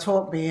round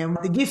taught me, and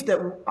the gift that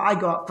I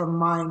got from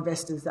my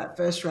investors that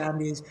first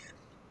round is,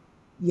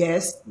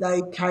 yes,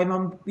 they came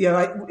on,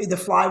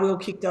 the flywheel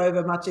kicked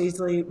over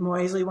more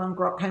easily when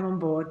Grok came on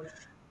board,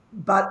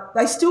 but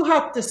they still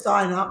had to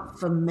sign up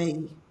for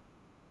me,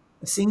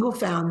 a single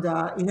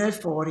founder in her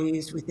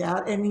 40s,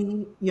 without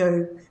any,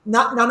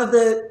 none of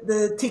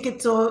the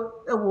tickets or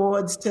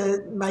awards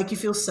to make you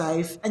feel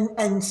safe,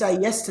 and say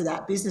yes to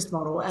that business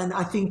model. And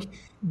I think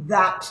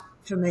that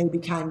for me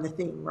became the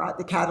thing, right?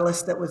 The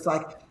catalyst that was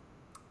like,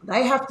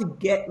 they have to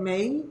get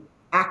me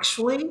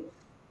actually.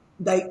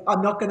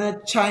 I'm not going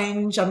to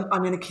change. I'm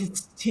going to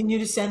continue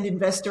to send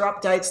investor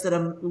updates that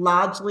are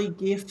largely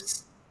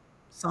gifts,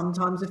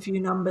 sometimes a few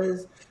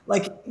numbers.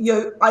 Like,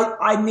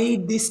 I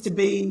need this to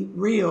be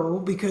real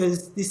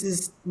because this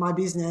is my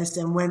business,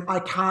 and when I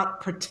can't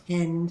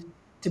pretend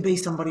to be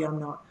somebody I'm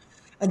not.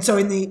 And so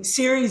in the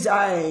Series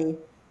A,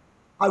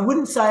 I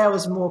wouldn't say I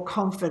was more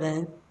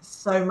confident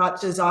so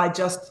much as I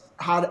just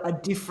had a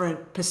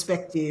different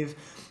perspective.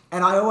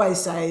 And I always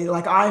say,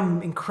 like,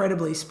 I'm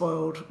incredibly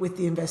spoiled with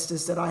the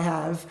investors that I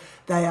have.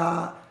 They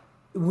are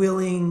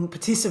willing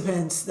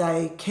participants.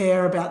 They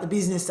care about the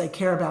business. They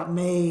care about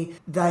me.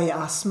 They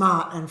are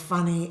smart and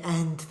funny,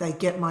 and they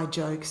get my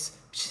jokes,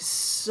 which is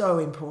so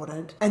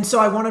important. And so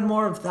I wanted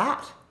more of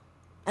that.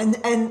 And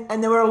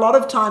there were a lot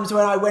of times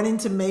when I went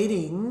into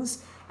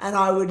meetings and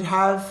I would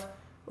have,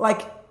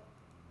 like,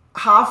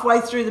 halfway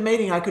through the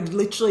meeting, I could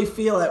literally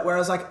feel it, where I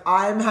was like,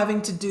 I'm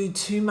having to do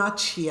too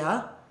much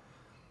here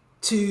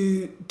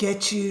to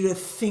get you to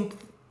think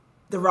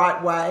the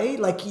right way.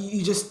 Like,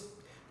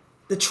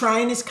 the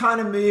train is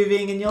kind of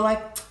moving and you're like,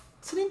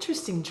 it's an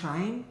interesting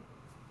train,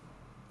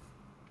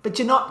 but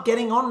you're not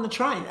getting on the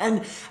train.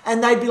 And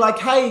they'd be like,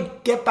 hey,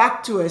 get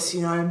back to us,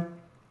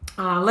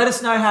 let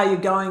us know how you're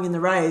going in the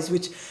raise,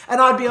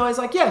 and I'd be always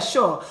like, yeah,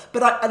 sure.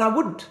 But I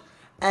wouldn't.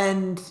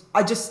 And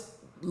I just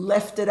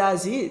left it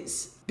as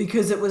is,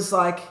 because it was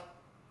like,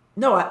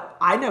 no,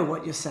 I know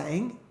what you're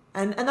saying,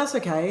 and that's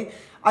okay.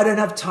 I don't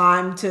have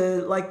time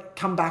to, like,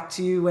 come back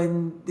to you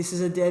when this is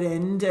a dead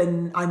end,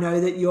 and I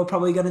know that you're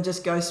probably going to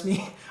just ghost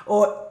me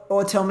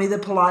or tell me the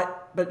polite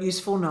but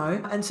useful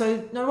no. And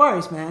so no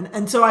worries, man.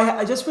 And so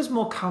I just was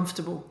more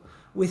comfortable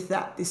with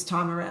that this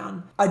time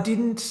around. I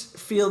didn't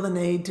feel the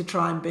need to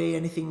try and be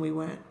anything we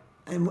weren't.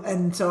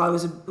 And so I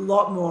was a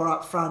lot more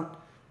upfront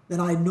than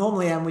I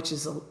normally am, which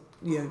is, a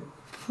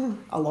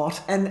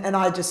lot. And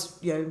I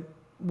just,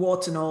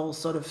 warts and all,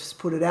 sort of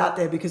put it out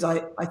there, because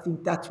I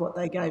think that's what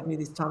they gave me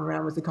this time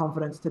around, was the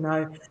confidence to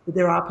know that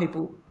there are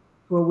people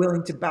who are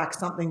willing to back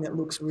something that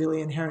looks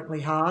really inherently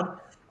hard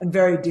and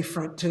very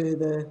different to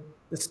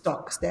the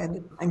stock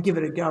standard, and give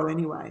it a go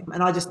anyway.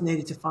 And I just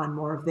needed to find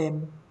more of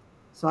them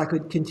so I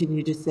could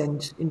continue to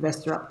send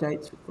investor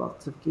updates with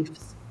lots of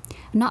gifts.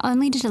 Not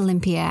only did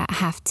Olympia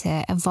have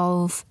to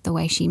evolve the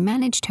way she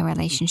managed her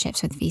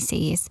relationships with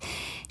VCs,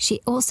 she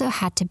also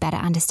had to better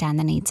understand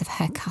the needs of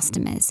her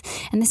customers.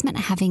 And this meant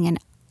having an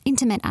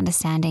intimate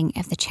understanding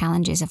of the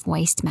challenges of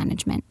waste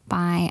management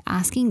by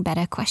asking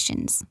better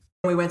questions.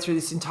 We went through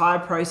this entire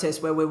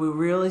process where we were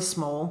really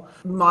small.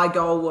 My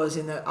goal was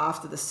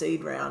after the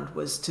seed round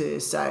was to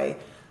say,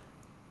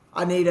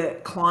 I need a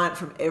client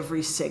from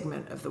every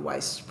segment of the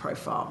waste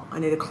profile. I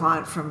need a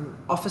client from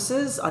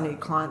offices. I need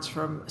clients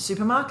from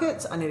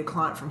supermarkets. I need a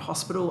client from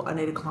hospital. I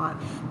need a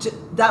client.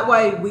 That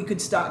way we could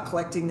start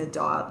collecting the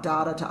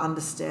data to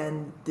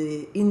understand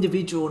the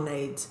individual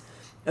needs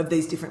of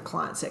these different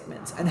client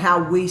segments and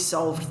how we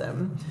solved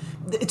them.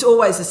 It's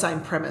always the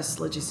same premise,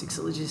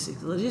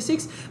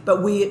 logistics,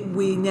 but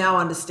we now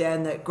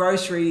understand that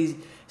grocery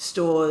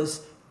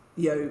stores,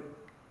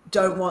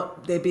 don't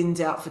want their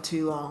bins out for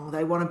too long.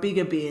 They want a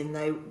bigger bin.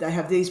 They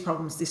have these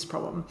problems, this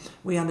problem.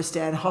 We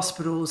understand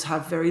hospitals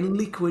have very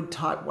liquid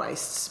type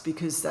wastes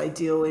because they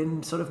deal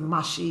in sort of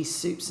mushy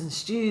soups and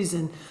stews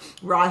and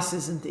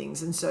rices and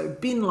things. And so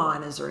bin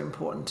liners are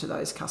important to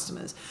those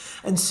customers.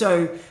 And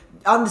so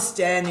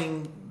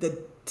understanding the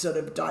sort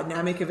of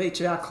dynamic of each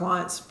of our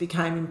clients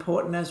became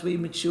important as we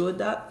matured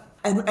that.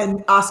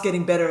 And us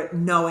getting better at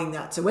knowing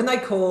that. So when they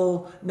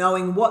call,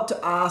 knowing what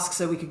to ask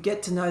so we could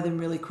get to know them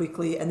really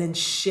quickly and then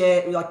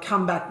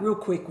come back real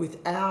quick with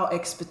our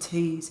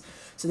expertise.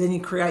 So then you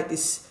create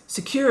this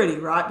security,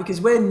 right? Because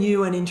we're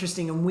new and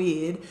interesting and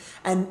weird.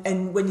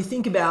 And when you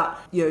think about,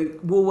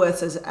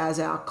 Woolworths as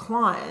our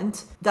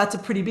client, that's a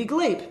pretty big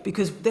leap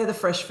because they're the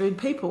fresh food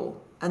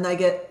people and they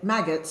get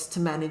maggots to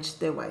manage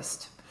their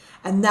waste.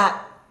 And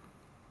that,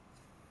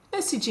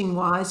 messaging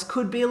wise,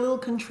 could be a little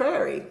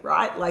contrary,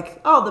 right?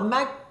 Like, the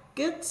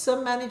maggots are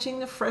managing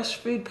the fresh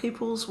food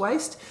people's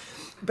waste,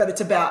 but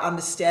it's about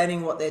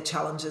understanding what their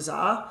challenges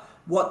are,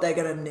 what they're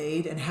going to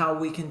need, and how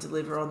we can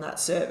deliver on that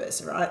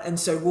service, right? And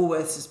so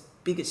Woolworths'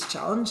 biggest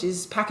challenge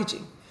is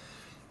packaging.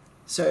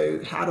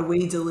 So how do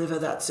we deliver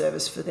that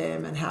service for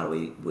them, and how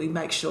do we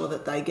make sure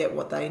that they get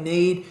what they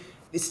need?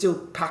 It's still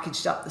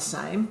packaged up the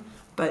same,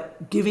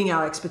 but giving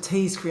our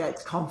expertise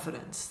creates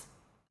confidence.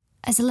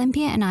 As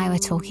Olympia and I were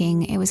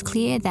talking, it was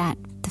clear that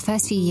the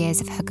first few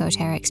years of her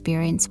GoTerra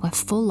experience were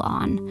full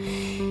on.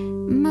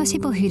 Most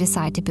people who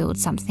decide to build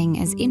something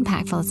as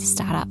impactful as a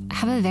startup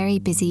have a very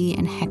busy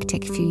and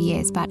hectic few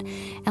years, but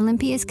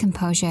Olympia's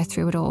composure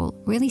through it all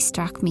really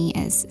struck me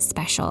as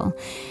special.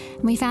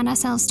 We found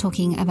ourselves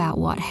talking about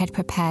what had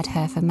prepared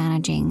her for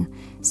managing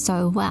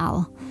so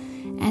well,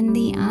 and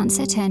the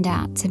answer turned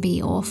out to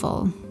be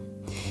awful.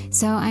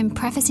 So I'm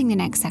prefacing the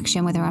next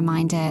section with a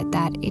reminder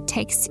that it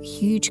takes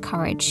huge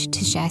courage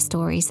to share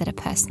stories that are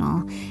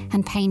personal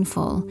and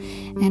painful,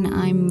 and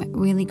I'm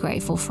really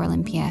grateful for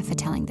Olympia for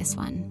telling this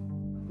one.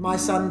 My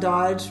son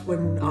died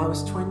when I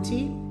was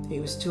 20. He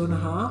was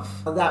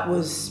 2.5. That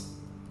was,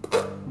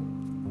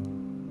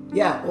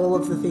 all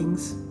of the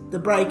things. The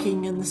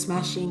breaking and the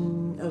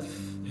smashing of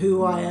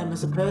who I am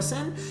as a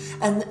person,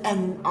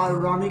 and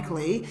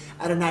ironically,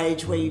 at an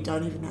age where you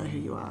don't even know who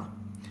you are.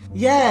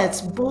 Yeah,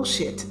 it's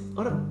bullshit.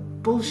 What a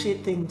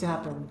bullshit thing to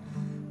happen.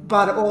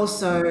 But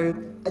also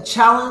a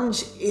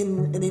challenge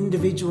in an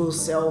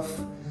individual's self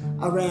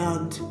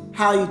around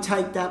how you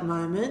take that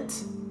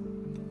moment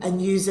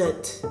and use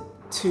it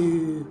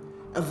to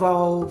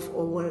evolve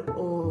or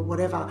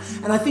whatever.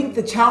 And I think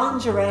the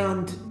challenge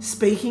around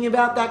speaking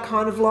about that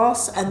kind of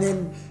loss and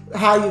then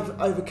how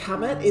you've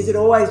overcome it is it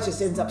always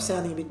just ends up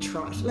sounding a bit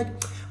trite. Like,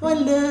 I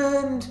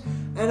learned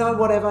and I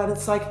whatever. And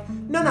it's like,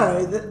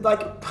 no,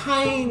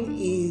 pain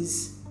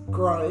is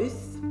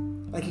growth.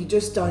 Like, you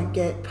just don't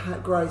get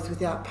growth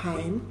without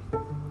pain.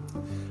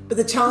 But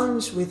the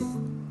challenge with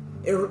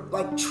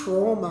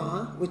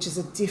trauma, which is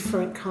a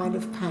different kind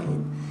of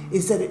pain,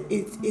 is that it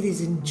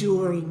is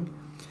enduring.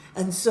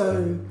 And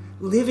so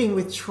living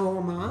with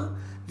trauma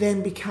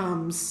then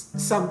becomes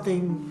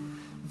something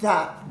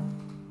that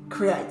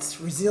creates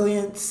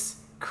resilience,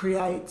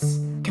 creates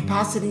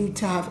capacity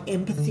to have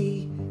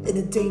empathy in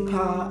a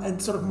deeper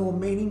and sort of more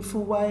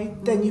meaningful way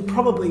than you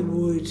probably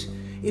would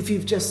if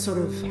you've just sort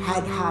of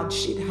had hard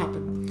shit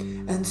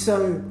happen. And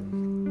so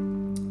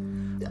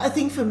I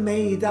think for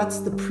me, that's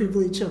the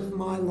privilege of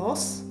my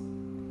loss,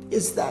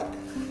 is that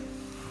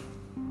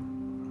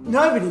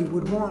nobody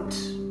would want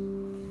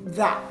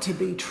that to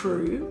be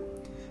true.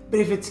 But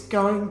if it's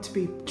going to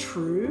be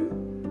true,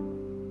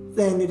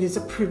 then it is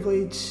a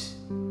privilege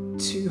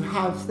to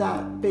have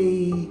that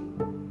be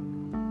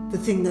the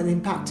thing that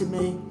impacted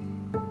me.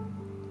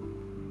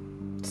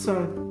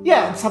 So,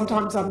 and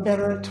sometimes I'm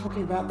better at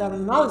talking about that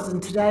than others,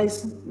 and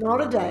today's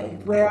not a day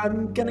where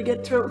I'm going to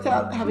get through it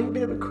without having a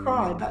bit of a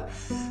cry, but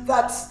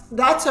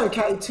that's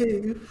okay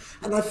too.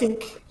 And I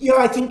think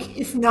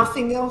if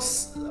nothing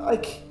else,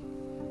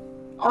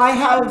 I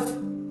have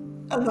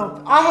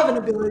an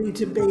ability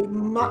to be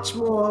much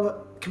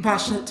more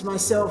compassionate to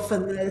myself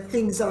and the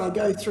things that I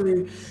go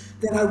through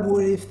than I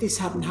would if this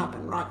hadn't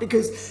happened, right?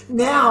 Because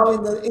now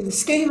in the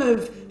scheme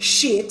of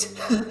shit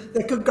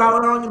that could go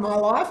on in my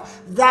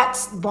life,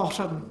 that's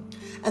bottom.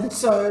 And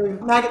so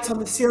maggots on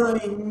the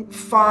ceiling,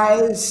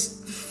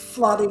 fires,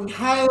 flooding,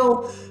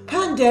 hail,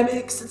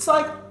 pandemics, it's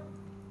like,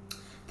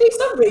 these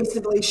are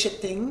reasonably shit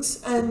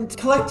things, and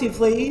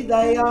collectively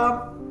they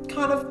are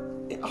kind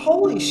of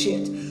holy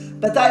shit,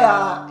 but they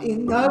are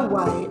in no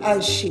way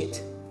as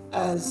shit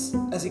as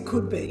it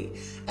could be.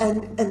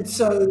 And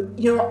so,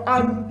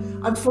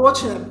 I'm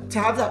fortunate to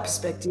have that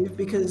perspective,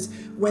 because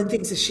when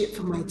things are shit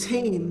for my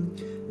team,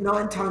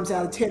 9 times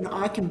out of 10,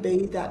 I can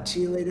be that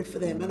cheerleader for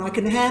them, and I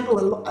can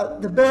handle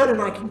the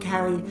burden I can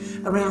carry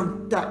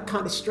around that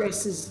kind of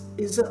stress is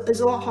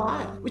a lot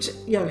higher, which,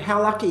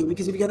 how lucky,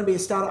 because if you're going to be a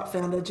startup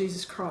founder,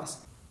 Jesus Christ.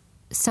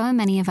 So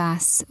many of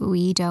us,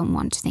 we don't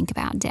want to think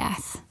about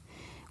death.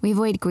 We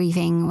avoid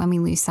grieving when we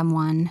lose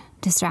someone,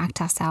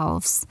 distract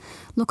ourselves,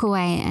 look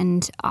away,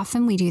 and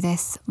often we do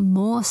this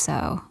more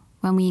so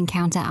when we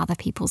encounter other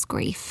people's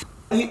grief.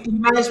 You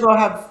may as well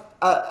have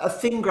a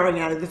thing growing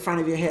out of the front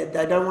of your head.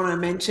 They don't want to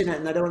mention it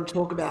and they don't want to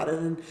talk about it.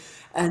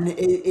 And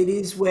it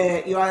is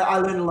where, I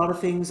learned a lot of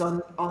things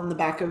on the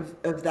back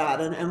of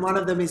that. And one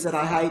of them is that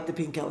I hate the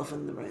pink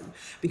elephant in the room,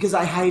 because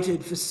I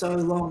hated for so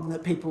long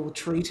that people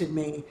treated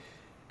me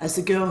as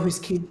the girl whose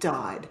kid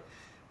died,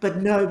 but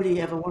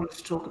nobody ever wanted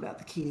to talk about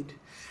the kid.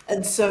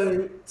 And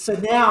so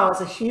now as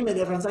a human,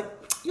 everyone's like,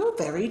 you're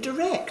very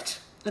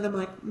direct. And I'm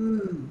like,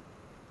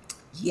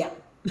 yeah.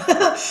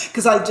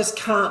 Because I just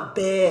can't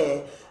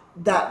bear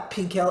that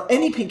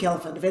any pink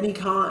elephant of any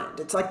kind.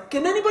 It's like,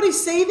 can anybody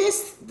see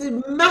this?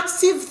 The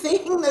massive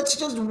thing that's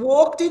just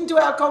walked into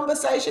our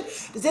conversation.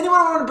 Does anyone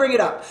want to bring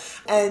it up?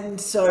 And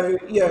so,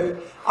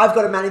 I've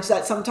got to manage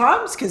that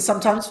sometimes, because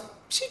sometimes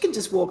she can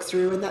just walk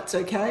through and that's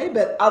okay.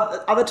 But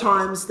other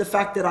times, the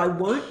fact that I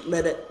won't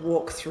let it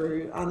walk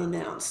through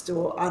unannounced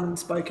or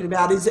unspoken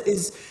about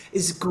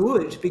is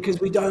good, because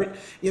we don't,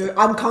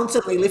 I'm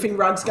constantly lifting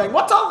rugs going,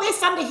 what's all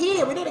this under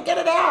here? We need to get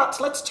it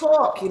out. Let's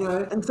talk,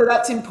 And so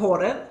that's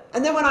important.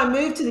 And then when I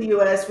moved to the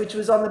US, which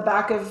was on the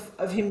back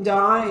of him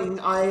dying,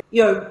 I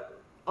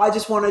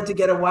just wanted to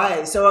get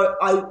away. So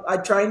I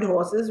trained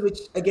horses, which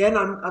again,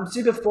 I'm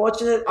super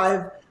fortunate.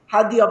 I've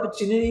had the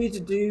opportunity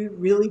to do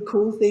really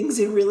cool things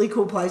in really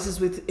cool places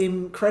with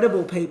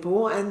incredible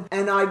people. And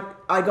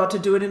I got to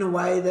do it in a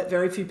way that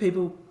very few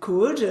people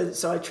could. And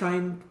so I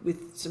trained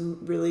with some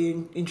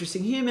really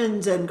interesting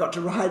humans and got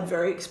to ride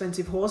very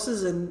expensive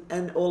horses,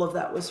 and all of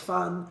that was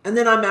fun. And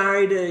then I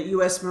married a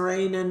US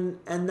Marine,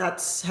 and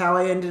that's how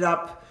I ended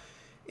up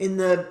in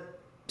the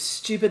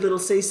stupid little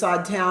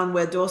seaside town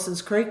where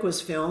Dawson's Creek was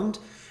filmed,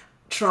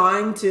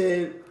 trying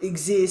to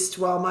exist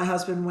while my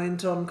husband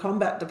went on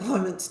combat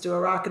deployments to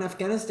Iraq and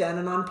Afghanistan.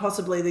 And I'm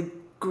possibly the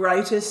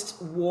greatest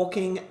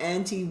walking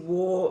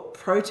anti-war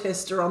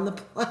protester on the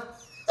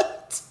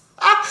planet.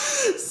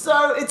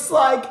 So it's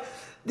like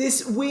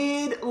this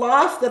weird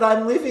life that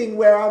I'm living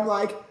where I'm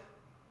like,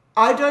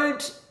 I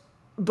don't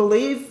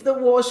believe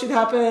that war should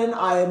happen.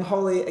 I am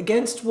wholly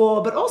against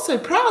war, but also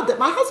proud that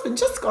my husband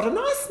just got a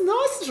nice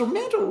little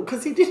medal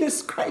because he did a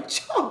great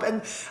job.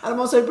 And I'm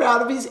also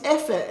proud of his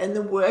effort and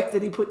the work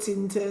that he puts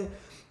into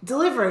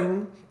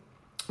delivering.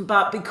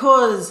 But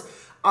because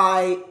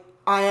I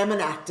am an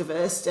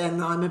activist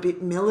and I'm a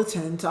bit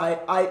militant,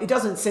 it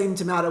doesn't seem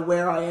to matter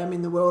where I am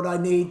in the world. I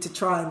need to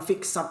try and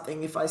fix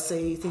something if I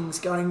see things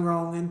going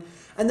wrong.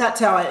 And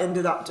that's how I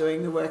ended up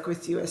doing the work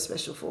with US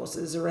Special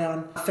Forces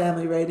around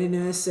family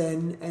readiness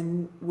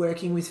and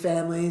working with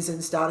families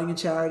and starting a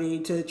charity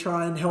to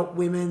try and help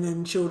women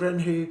and children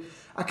who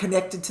are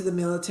connected to the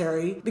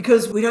military,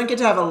 because we don't get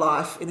to have a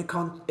life in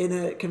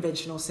a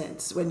conventional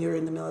sense when you're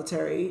in the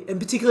military, and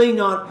particularly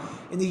not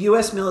in the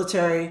US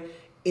military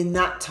in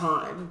that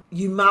time.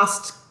 You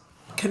must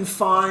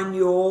confine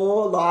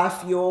your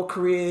life, your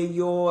career,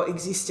 your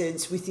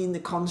existence within the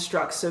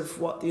constructs of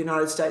what the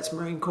United States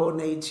Marine Corps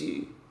needs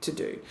you to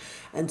do.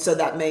 And so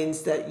that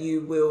means that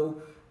you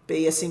will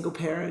be a single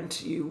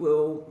parent. You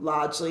will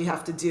largely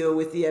have to deal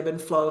with the ebb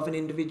and flow of an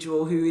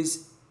individual who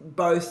is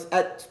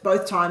at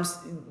both times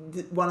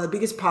one of the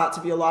biggest parts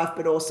of your life,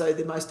 but also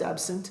the most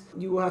absent.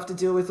 You will have to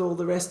deal with all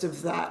the rest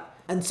of that.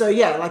 And so,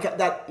 yeah, like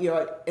that,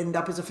 end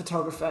up as a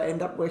photographer,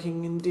 end up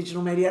working in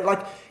digital media.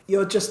 Like,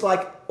 you're just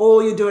like,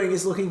 all you're doing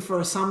is looking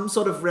for some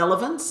sort of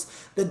relevance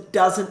that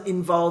doesn't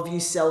involve you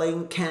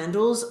selling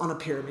candles on a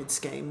pyramid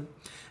scheme.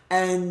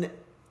 And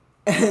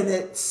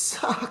it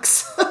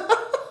sucks.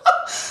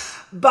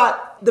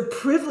 But the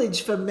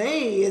privilege for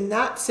me in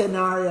that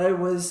scenario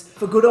was,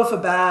 for good or for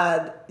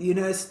bad, the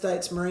United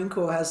States Marine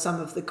Corps has some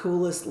of the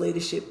coolest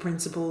leadership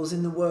principles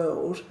in the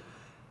world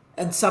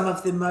and some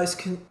of the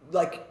most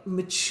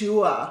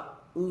mature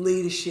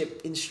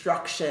leadership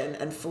instruction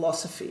and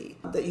philosophy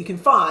that you can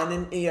find.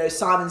 And,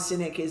 Simon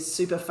Sinek is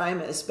super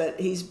famous, but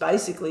he's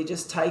basically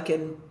just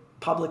taken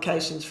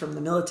publications from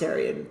the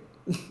military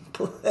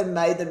and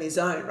made them his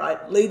own,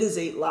 right? Leaders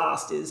eat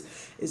last is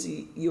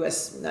a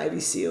US Navy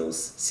SEALs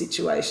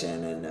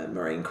situation and a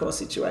Marine Corps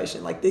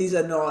situation. Like, these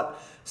are not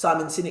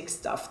Simon Sinek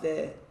stuff.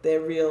 They're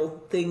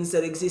real things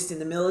that exist in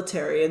the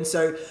military. And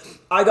so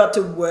I got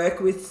to work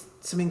with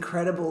some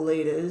incredible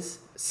leaders,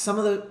 some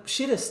of the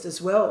shittest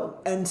as well,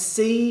 and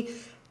see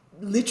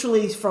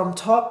literally from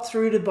top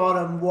through to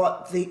bottom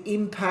what the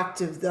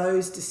impact of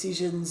those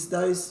decisions,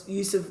 those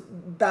use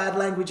of bad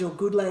language or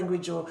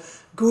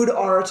good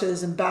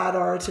orators and bad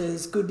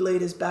orators, good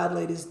leaders, bad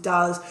leaders,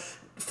 does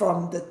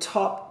from the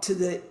top to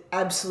the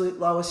absolute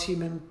lowest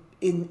human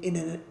in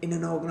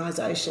an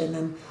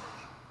organisation.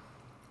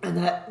 And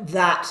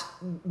that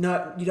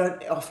no, you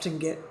don't often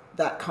get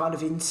that kind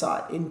of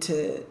insight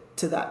into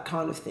that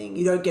kind of thing.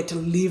 You don't get to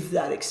live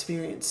that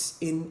experience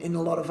in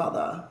a lot of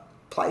other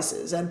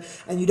places, and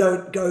you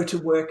don't go to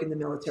work in the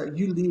military.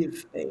 You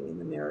live being in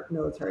the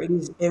military. It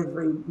is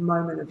every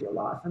moment of your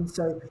life. And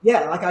so,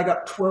 yeah, like, I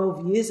got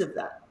 12 years of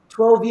that.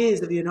 12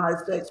 years of the United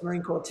States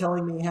Marine Corps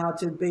telling me how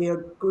to be a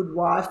good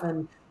wife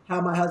and how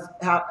my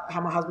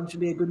husband should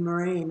be a good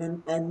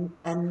Marine,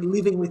 and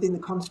living within the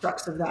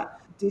constructs of that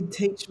did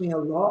teach me a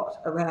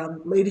lot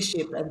around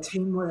leadership and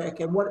teamwork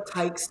and what it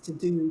takes to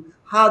do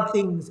hard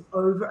things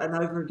over and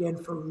over again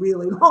for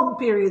really long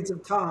periods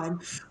of time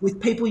with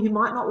people you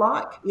might not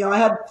like. You know, I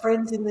had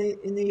friends in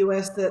the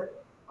US that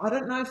I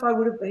don't know if I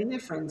would have been their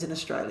friends in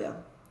Australia.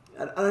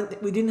 I don't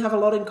think we didn't have a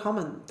lot in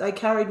common. They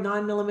carried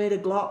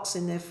 9mm Glocks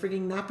in their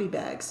frigging nappy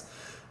bags.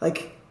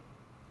 Like,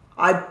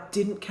 I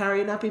didn't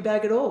carry a nappy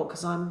bag at all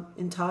because I'm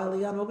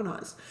entirely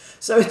unorganized.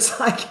 So it's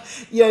like,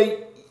 you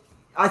know,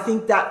 I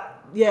think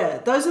that, yeah,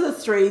 those are the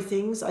three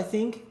things, I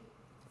think,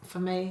 for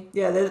me.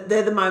 Yeah,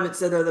 they're the moments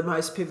that are the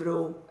most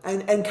pivotal.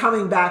 And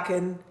coming back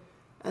and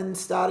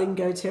starting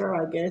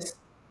GoTerra, I guess.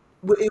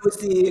 It was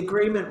the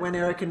agreement when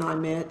Eric and I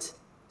met.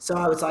 So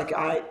I was like,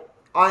 I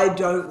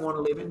don't want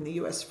to live in the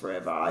US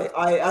forever.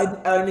 I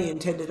only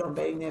intended on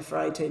being there for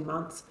 18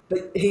 months.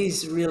 But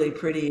he's really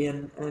pretty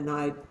and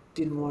I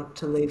didn't want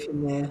to leave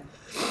him there.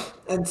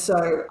 And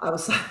so I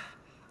was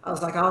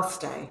like, I'll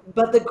stay.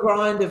 But the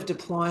grind of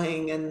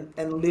deploying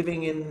and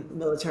living in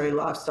military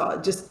lifestyle,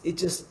 it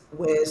just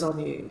wears on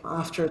you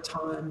after a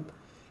time.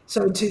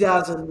 So in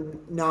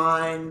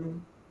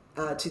 2009,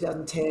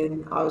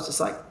 2010, I was just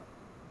like,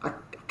 I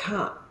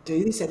can't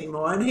do this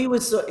anymore. And he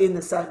was in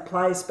the same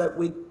place, but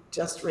we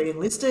just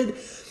re-enlisted.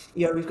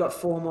 You know, we've got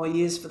 4 more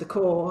years for the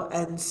Corps.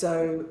 And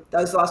so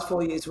those last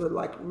 4 years were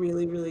like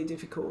really, really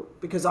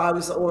difficult because I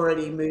was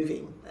already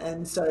moving.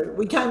 And so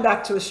we came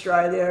back to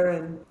Australia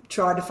and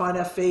tried to find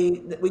our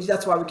feet.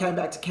 That's why we came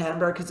back to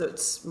Canberra, because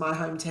it's my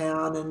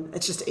hometown and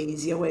it's just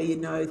easier where you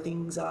know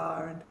things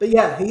are. But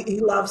yeah, he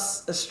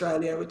loves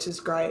Australia, which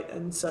is great.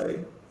 And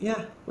so,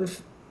 yeah,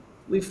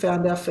 we've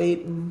found our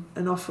feet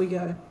and off we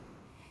go.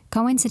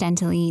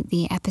 Coincidentally,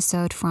 the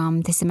episode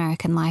from This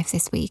American Life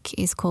this week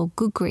is called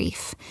Good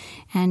Grief,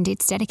 and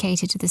it's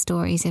dedicated to the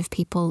stories of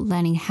people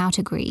learning how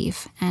to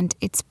grieve, and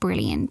it's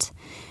brilliant.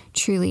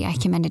 Truly, I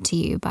commend it to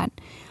you. But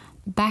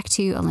back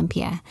to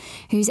Olympia,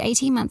 whose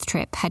 18-month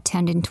trip had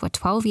turned into a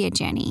 12-year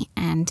journey,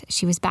 and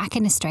she was back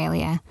in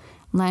Australia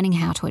learning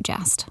how to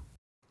adjust.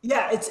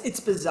 Yeah, it's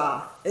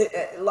bizarre.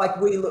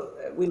 Like we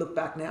look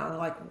back now and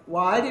like,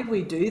 why did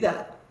we do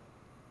that?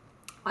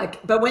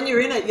 Like, but when you're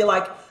in it, you're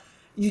like,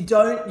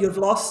 you've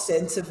lost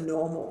sense of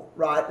normal,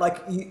 right?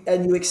 Like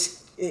you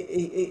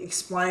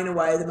explain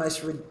away the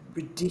most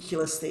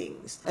ridiculous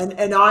things. And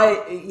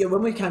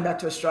when we came back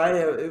to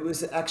Australia, it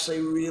was actually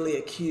really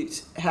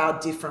acute how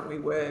different we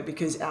were,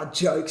 because our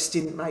jokes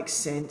didn't make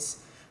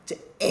sense to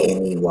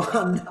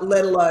anyone,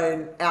 let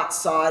alone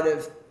outside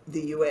of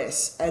the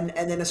US. And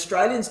then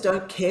Australians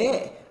don't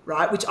care,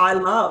 right? Which I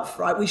love,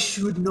 right? We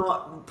should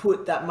not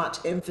put that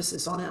much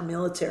emphasis on our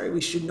military.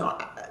 We should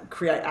not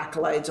create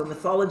accolades or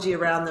mythology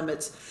around them.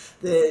 It's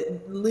the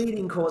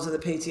leading cause of the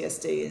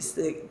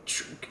PTSD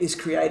is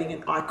creating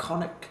an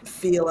iconic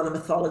feel and a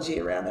mythology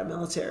around our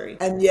military.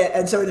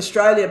 And so in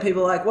Australia,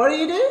 people are like, what do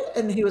you do?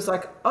 And he was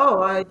like,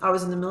 oh, I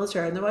was in the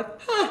military. And they're like,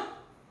 huh.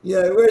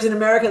 You know, whereas in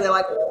America, they're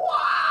like,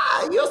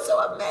 wow, you're so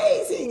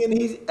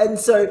amazing. And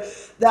so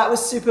that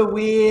was super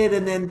weird.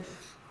 And then,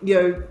 you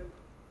know,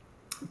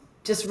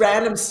 just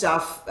random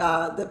stuff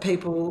that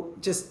people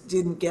just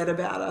didn't get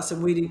about us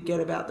and we didn't get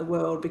about the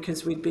world,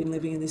 because we'd been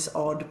living in this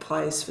odd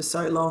place for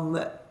so long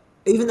that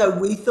even though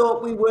we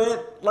thought we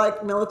weren't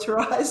like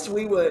militarized,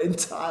 we were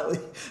entirely.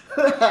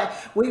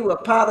 We were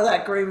part of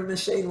that grieving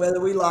machine,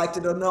 whether we liked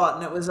it or not.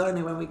 And it was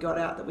only when we got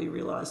out that we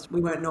realized we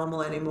weren't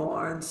normal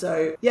anymore. And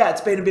so, yeah,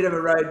 it's been a bit of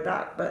a road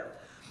back.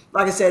 But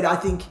like I said, I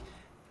think,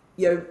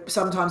 you know,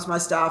 sometimes my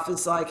staff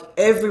is like,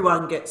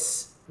 everyone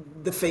gets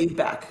the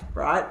feedback,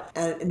 right?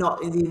 And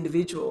not in the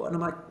individual. And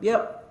I'm like,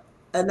 yep.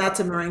 And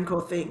that's a Marine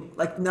Corps thing.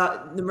 Like,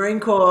 the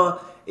Marine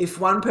Corps, if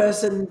one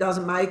person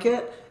doesn't make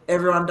it,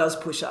 everyone does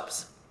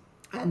push-ups.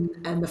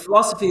 And the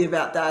philosophy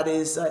about that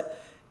is that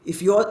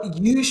if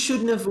you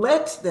shouldn't have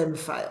let them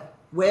fail.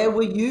 Where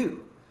were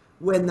you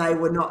when they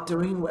were not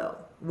doing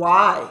well?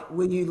 Why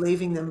were you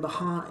leaving them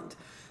behind?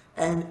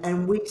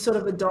 And we sort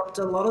of adopt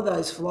a lot of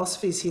those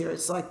philosophies here.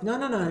 It's like,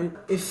 no.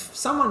 If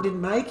someone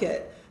didn't make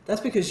it,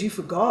 that's because you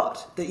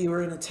forgot that you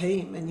were in a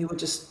team and you were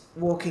just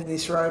walking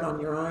this road on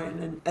your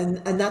own.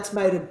 And that's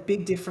made a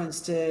big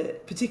difference to,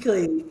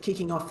 particularly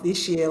kicking off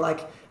this year,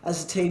 like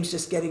as the team's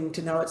just getting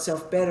to know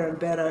itself better and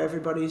better,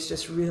 everybody's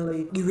just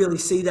you really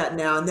see that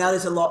now. And now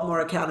there's a lot more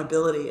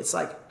accountability. It's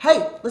like,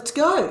 hey, let's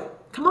go.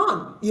 Come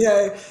on, you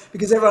know,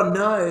 because everyone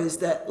knows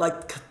that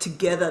like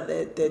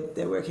together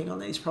they're working on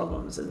these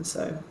problems. And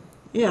so,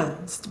 yeah,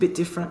 it's a bit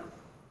different.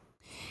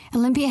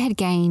 Olympia had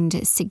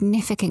gained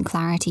significant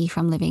clarity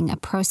from living a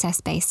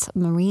process-based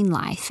marine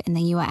life in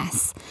the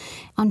US.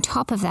 On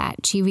top of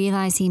that, she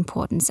realized the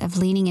importance of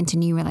leaning into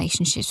new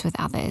relationships with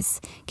others,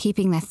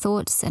 keeping their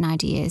thoughts and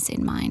ideas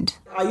in mind.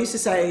 I used to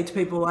say to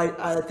people,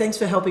 thanks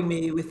for helping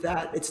me with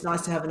that. It's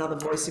nice to have another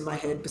voice in my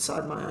head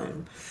beside my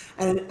own.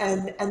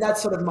 And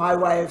that's sort of my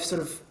way of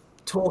sort of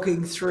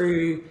talking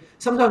through.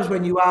 Sometimes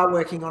when you are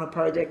working on a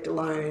project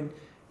alone,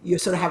 you're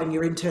sort of having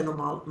your internal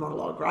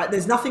monologue, right?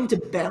 There's nothing to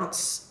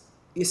bounce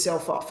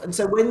yourself off. And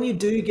so when you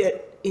do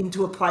get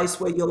into a place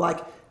where you're like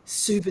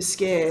super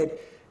scared,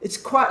 it's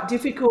quite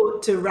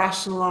difficult to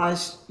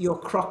rationalize your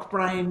croc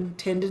brain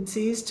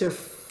tendencies to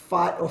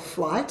fight or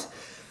flight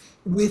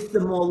with the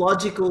more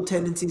logical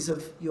tendencies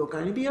of you're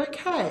going to be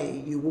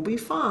okay, you will be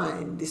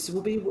fine,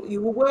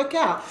 you will work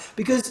out.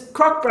 Because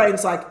croc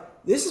brain's like,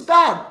 this is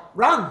bad,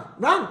 run,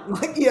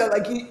 like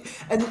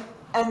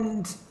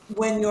and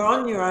when you're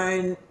on your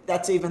own,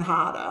 that's even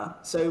harder.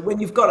 So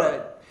when you've got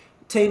a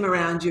team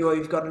around you, or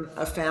you've got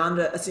a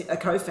founder, a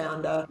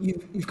co-founder,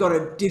 you've got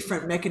a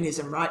different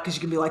mechanism, right? Because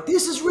you can be like,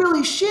 this is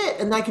really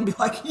shit, and they can be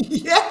like,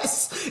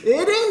 yes,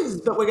 it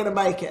is, but we're going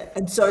to make it.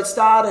 And so it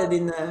started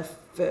in the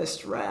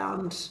first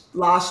round.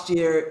 Last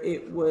year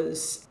it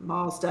was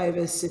Miles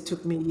Davis. It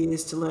took me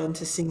years to learn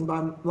to sing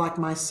like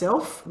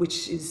myself,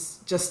 which is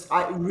just,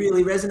 it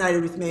really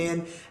resonated with me,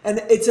 and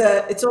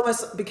it's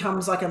almost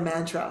becomes like a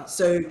mantra.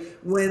 So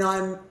when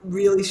I'm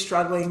really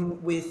struggling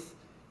with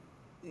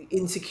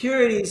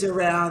insecurities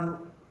around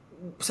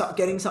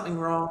getting something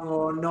wrong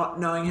or not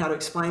knowing how to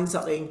explain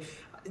something,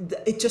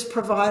 it just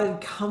provided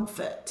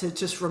comfort to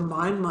just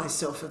remind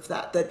myself of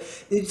that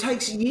it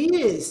takes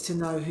years to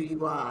know who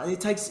you are.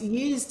 It takes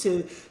years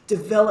to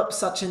develop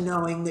such a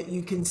knowing that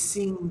you can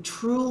sing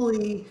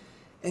truly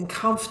and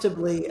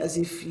comfortably as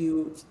if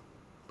you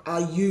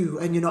are you,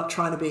 and you're not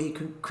trying to be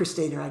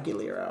Christina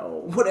Aguilera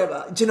or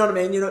whatever. Do you know what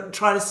I mean? You're not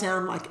trying to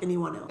sound like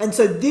anyone else. And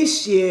so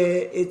this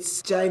year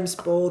it's James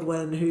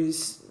Baldwin,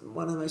 who's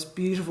one of the most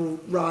beautiful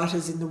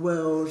writers in the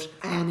world,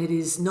 and it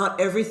is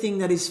not everything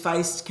that is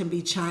faced can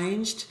be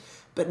changed,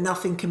 but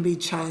nothing can be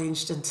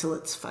changed until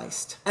it's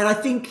faced. And I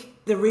think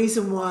the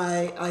reason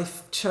why I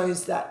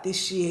chose that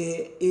this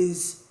year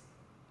is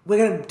we're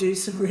going to do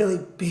some really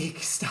big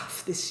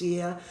stuff this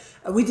year.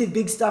 We did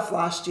big stuff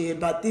last year,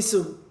 but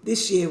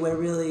this year we're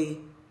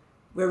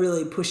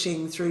really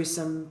pushing through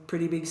some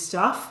pretty big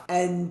stuff,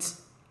 and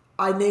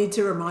I need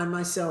to remind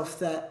myself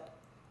that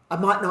I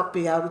might not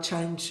be able to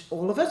change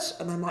all of it,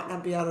 and I might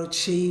not be able to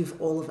achieve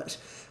all of it,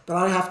 but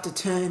I have to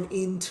turn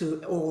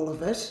into all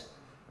of it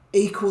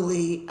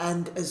equally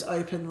and as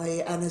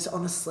openly and as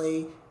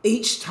honestly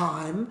each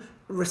time,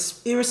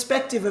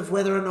 irrespective of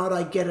whether or not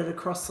I get it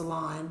across the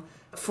line,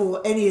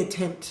 for any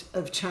attempt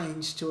of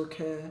change to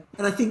occur.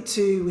 And I think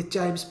too, with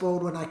James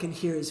Baldwin, I can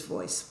hear his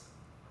voice.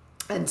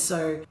 And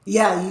so,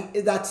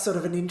 that's sort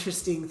of an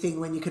interesting thing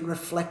when you can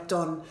reflect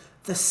on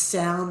the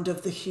sound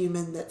of the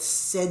human that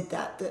said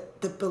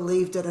that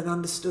believed it and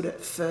understood it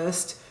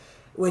first,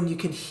 when you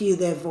can hear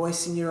their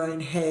voice in your own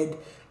head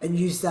and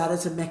use that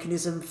as a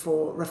mechanism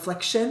for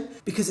reflection,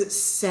 because it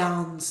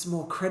sounds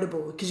more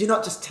credible, because you're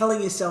not just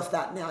telling yourself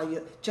that now,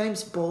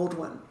 James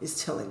Baldwin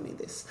is telling me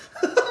this,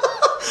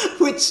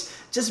 which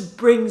just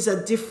brings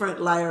a different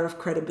layer of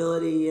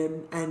credibility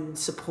and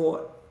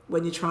support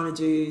when you're trying to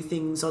do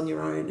things on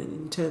your own and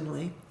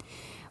internally.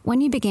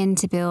 When you begin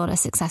to build a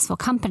successful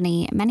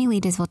company, many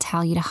leaders will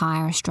tell you to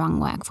hire a strong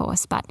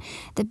workforce, but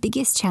the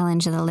biggest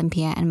challenge that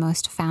Olympia and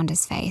most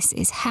founders face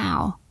is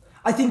how.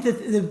 I think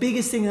that the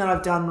biggest thing that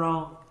I've done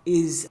wrong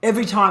is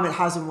every time it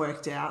hasn't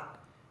worked out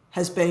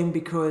has been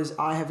because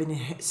I have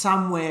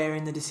somewhere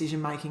in the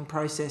decision-making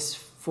process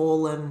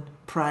fallen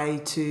prey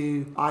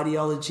to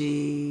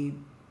ideology,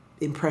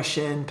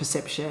 impression,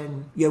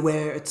 perception,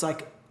 where it's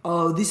like,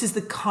 oh, this is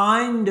the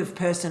kind of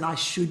person I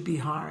should be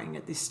hiring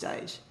at this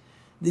stage.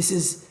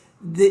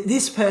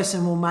 This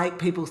person will make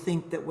people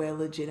think that we're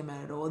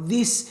legitimate, or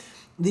this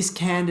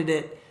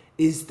candidate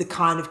is the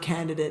kind of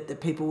candidate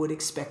that people would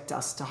expect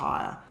us to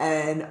hire.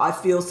 And I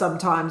feel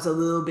sometimes a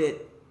little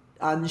bit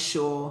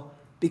unsure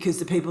because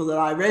the people that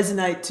I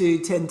resonate to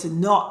tend to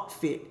not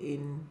fit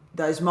in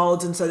those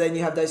molds. And so then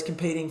you have those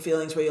competing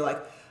feelings where you're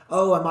like,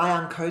 oh, am I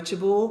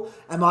uncoachable?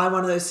 Am I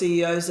one of those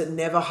CEOs that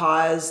never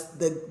hires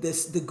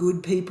the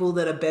good people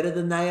that are better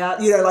than they are?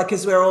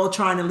 Because we're all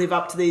trying to live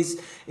up to these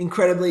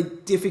incredibly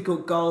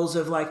difficult goals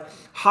of like,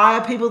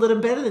 hire people that are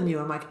better than you.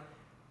 I'm like,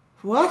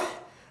 what?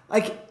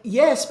 Like,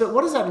 yes, but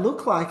what does that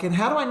look like? And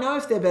how do I know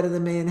if they're better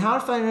than me? And how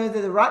if I know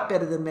they're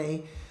better than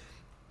me?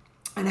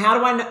 And how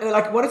do I know,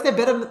 like, what if they're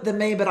better than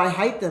me, but I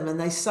hate them and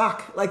they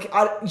suck? Like,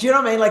 do you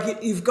know what I mean?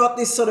 Like, you've got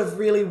this sort of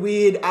really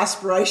weird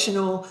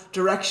aspirational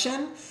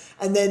direction,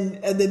 and then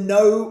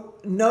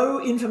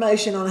no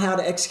information on how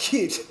to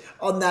execute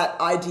on that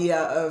idea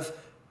of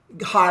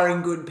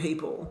hiring good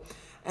people.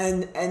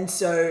 And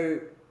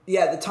so,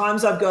 the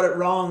times I've got it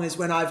wrong is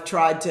when I've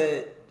tried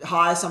to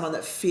hire someone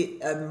that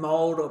fit a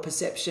mold or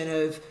perception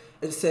of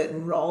a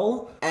certain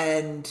role,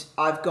 and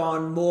I've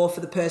gone more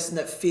for the person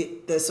that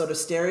fit the sort of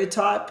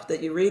stereotype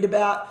that you read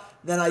about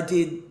than I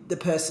did the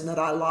person that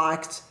I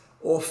liked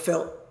or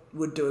felt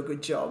would do a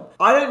good job.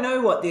 I don't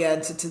know what the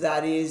answer to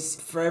that is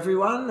for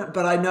everyone,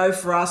 but I know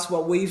for us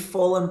what we've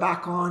fallen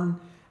back on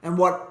and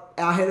what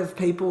our head of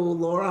people,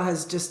 Laura,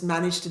 has just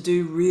managed to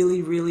do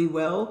really, really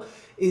well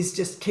is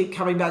just keep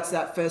coming back to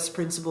that first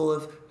principle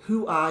of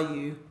who are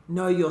you?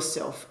 Know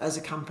yourself as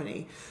a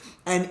company.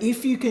 And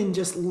if you can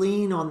just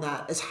lean on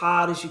that as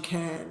hard as you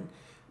can,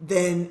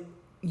 then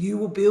you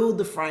will build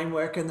the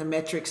framework and the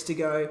metrics to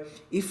go,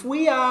 if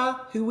we are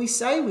who we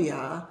say we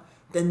are,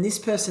 then this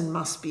person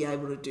must be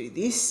able to do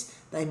this.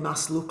 They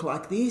must look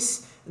like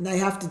this. and they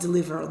have to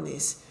deliver on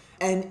this.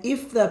 And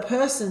if the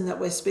person that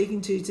we're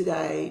speaking to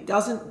today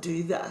doesn't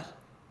do that,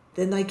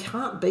 then they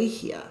can't be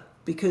here,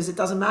 because it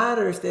doesn't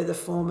matter if they're the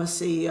former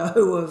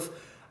CEO of,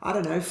 I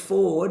don't know,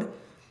 Ford.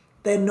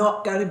 They're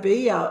not going to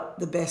be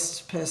the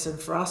best person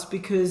for us,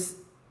 because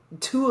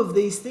two of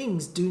these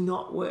things do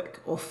not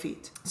work or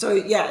fit. So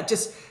yeah,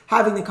 just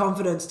having the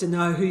confidence to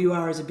know who you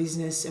are as a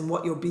business and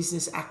what your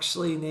business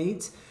actually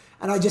needs.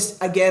 And I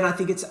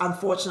think it's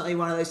unfortunately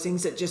one of those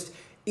things that just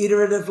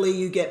iteratively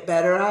you get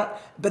better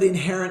at, but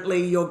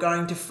inherently you're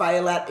going to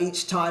fail at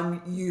each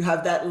time you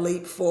have that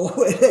leap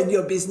forward and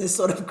your business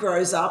sort of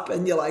grows up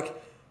and you're like,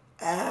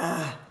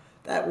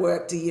 that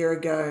worked a year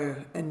ago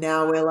and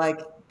now we're like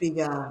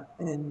bigger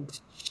and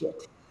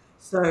shit.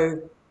 So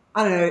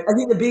I don't know. I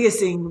think the biggest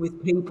thing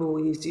with people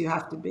is you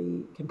have to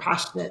be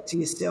compassionate to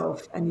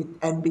yourself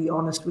and be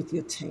honest with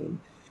your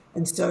team.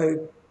 And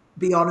so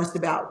be honest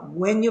about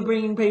when you're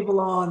bringing people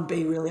on,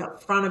 be really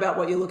upfront about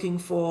what you're looking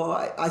for.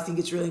 I think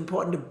it's really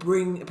important to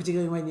bring,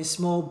 particularly when you're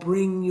small,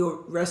 bring your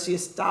rest of your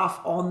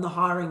staff on the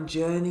hiring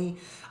journey.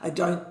 I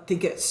don't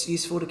think it's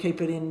useful to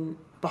keep it in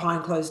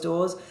behind closed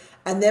doors.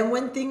 And then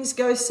when things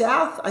go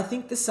south, I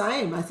think the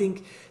same. I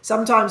think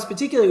sometimes,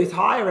 particularly with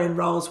higher end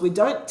roles, we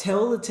don't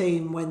tell the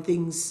team when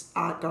things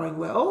aren't going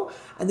well.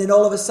 And then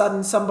all of a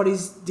sudden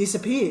somebody's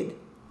disappeared.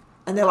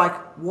 And they're like,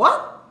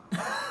 what?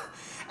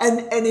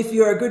 And if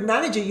you're a good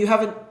manager, you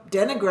haven't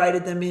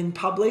denigrated them in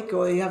public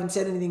or you haven't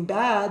said anything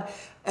bad.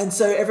 And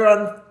so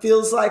everyone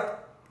feels like,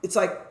 it's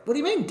like, what do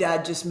you mean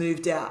dad just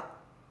moved out?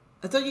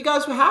 I thought you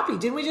guys were happy.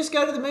 Didn't we just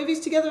go to the movies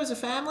together as a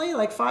family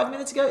like 5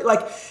 minutes ago?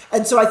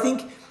 And so I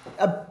think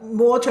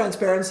more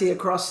transparency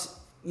across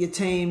your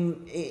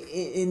team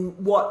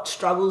in what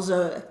struggles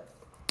are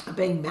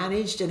being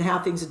managed and how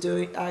things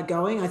are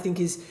going, I think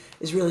is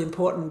really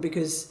important,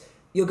 because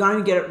you're going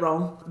to get it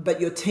wrong, but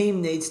your team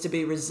needs to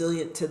be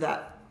resilient to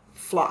that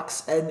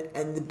flux,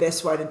 and the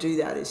best way to do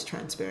that is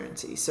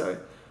transparency. So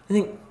I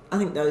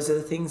think those are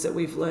the things that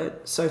we've learned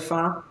so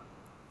far.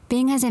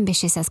 Being as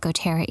ambitious as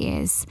GoTerra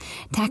is,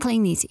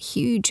 tackling these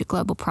huge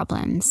global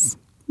problems,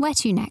 where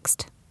to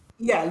next?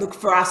 Yeah, look,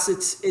 for us,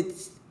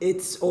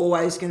 it's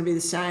always going to be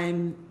the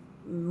same: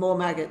 more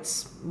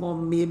maggots, more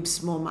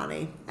MIBs, more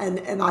money.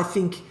 And I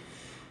think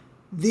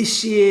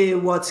this year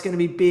what's going to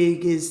be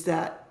big is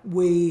that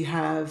we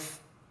have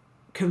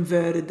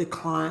converted the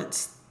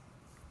clients.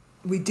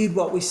 We did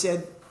what we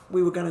said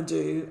we were going to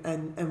do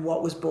and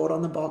what was brought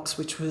on the box,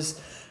 which was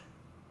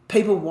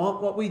people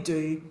want what we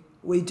do.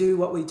 We do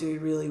what we do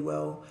really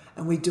well,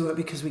 and we do it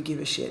because we give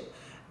a shit.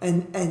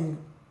 And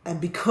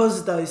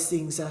because those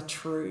things are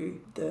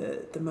true,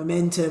 the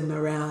momentum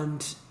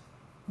around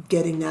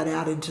getting that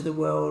out into the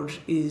world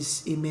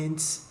is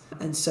immense.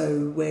 And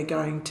so we're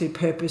going to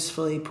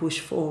purposefully push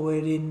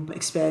forward in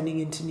expanding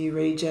into new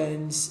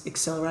regions,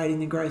 accelerating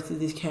the growth of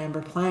this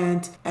Canberra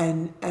plant.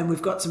 And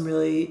we've got some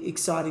really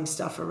exciting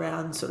stuff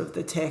around sort of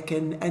the tech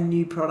and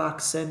new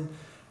products and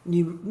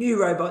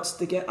new robots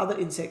to get other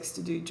insects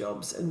to do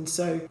jobs. And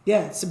so,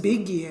 yeah, it's a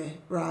big year,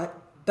 right?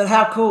 But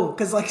how cool,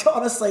 because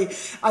honestly,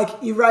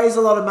 you raise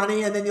a lot of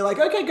money and then you're like,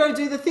 okay, go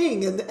do the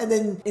thing. And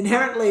then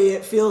inherently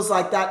it feels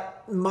like that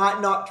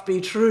might not be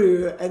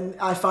true. And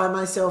I find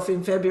myself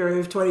in February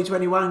of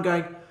 2021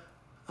 going,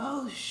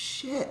 oh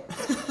shit,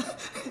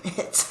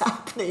 it's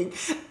happening.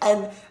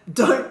 And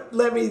don't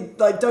let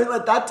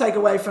that take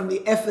away from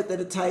the effort that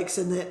it takes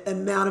and the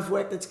amount of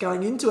work that's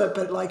going into it.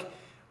 But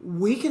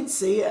we can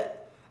see it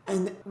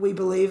and we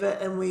believe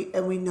it and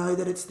we know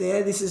that it's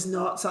there. This is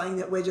not something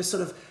that we're just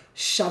sort of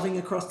shoving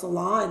across the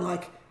line.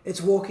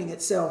 It's walking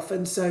itself.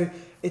 And so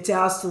it's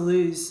ours to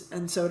lose.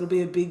 And so it'll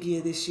be a big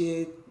year this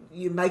year.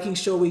 You're making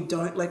sure we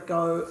don't let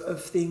go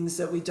of things,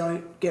 that we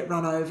don't get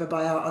run over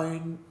by our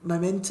own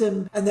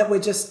momentum, and that we're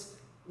just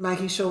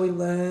making sure we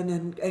learn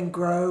and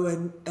grow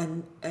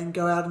and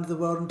go out into the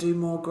world and do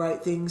more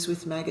great things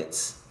with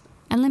maggots.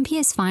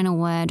 Olympia's final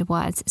word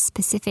was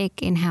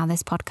specific in how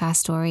this podcast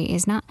story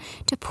is not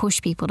to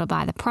push people to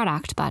buy the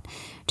product, but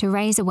to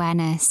raise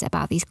awareness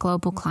about these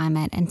global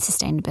climate and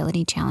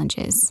sustainability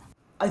challenges.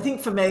 I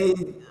think for me,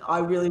 I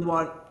really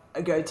want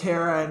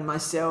GoTerra and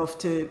myself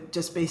to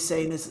just be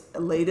seen as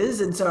leaders.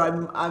 And so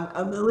I'm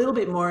a little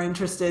bit more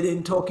interested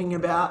in talking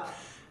about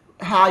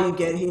how you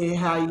get here,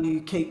 how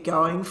you keep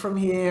going from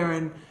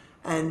here,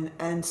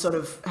 and sort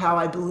of how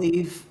I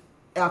believe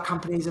our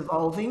company's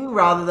evolving,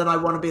 rather than I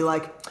want to be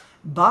like,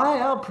 buy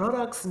our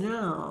products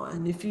now.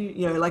 And if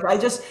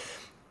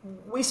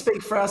we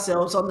speak for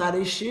ourselves on that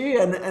issue.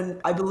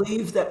 And I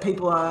believe that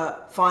people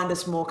find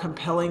us more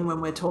compelling when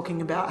we're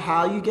talking about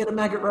how you get a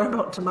maggot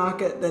robot to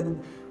market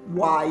than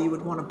why you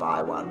would want to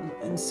buy one.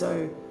 And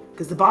so,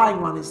 because the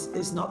buying one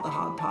is not the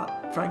hard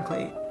part,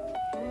 frankly.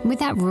 With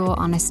that raw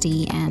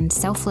honesty and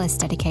selfless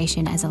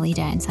dedication as a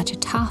leader in such a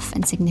tough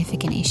and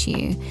significant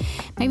issue,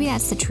 maybe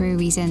that's the true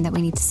reason that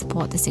we need to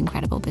support this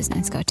incredible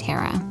business,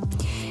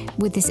 GoTerra.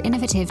 With this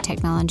innovative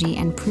technology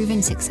and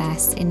proven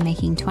success in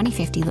making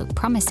 2050 look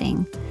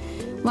promising,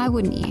 why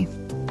wouldn't you?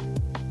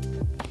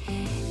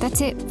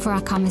 That's it for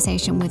our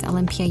conversation with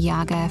Olympia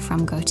Jager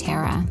from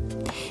GoTerra.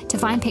 To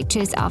find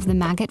pictures of the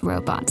maggot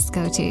robots,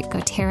 go to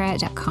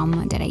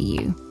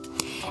gotera.com.au.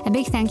 A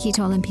big thank you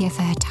to Olympia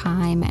for her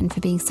time and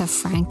for being so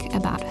frank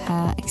about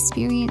her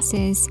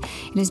experiences.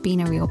 It has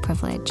been a real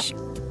privilege.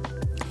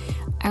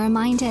 A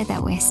reminder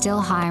that we're still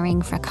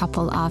hiring for a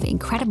couple of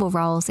incredible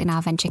roles in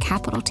our venture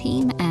capital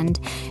team and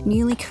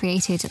newly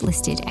created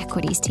listed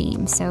equities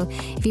team. So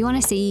if you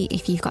want to see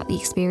if you've got the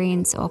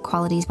experience or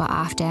qualities we're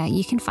after,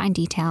 you can find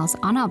details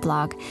on our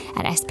blog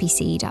at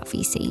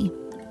spc.vc.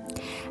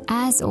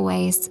 As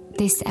always,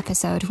 this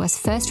episode was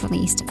first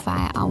released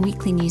via our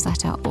weekly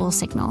newsletter, All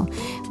Signal,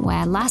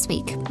 where last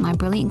week my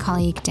brilliant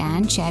colleague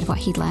Dan shared what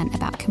he'd learned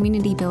about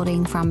community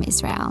building from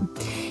Israel.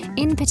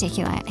 In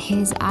particular,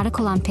 his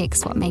article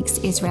unpicks what makes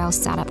Israel's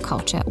startup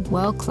culture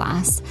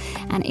world-class,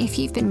 and if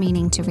you've been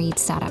meaning to read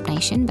Startup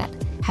Nation but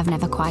have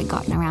never quite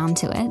gotten around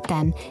to it,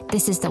 then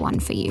this is the one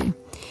for you.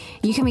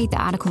 You can read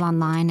the article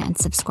online and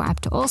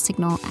subscribe to All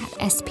Signal at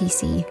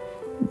spc.vc.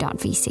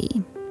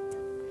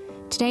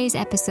 Today's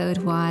episode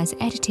was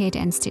edited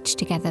and stitched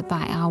together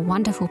by our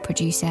wonderful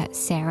producer,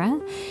 Sarah,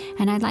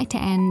 and I'd like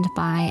to end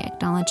by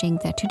acknowledging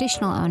the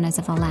traditional owners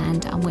of the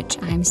land on which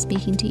I'm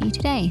speaking to you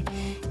today,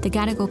 the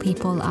Gadigal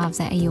people of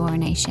the Eora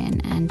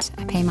Nation, and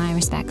I pay my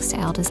respects to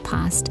elders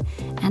past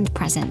and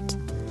present.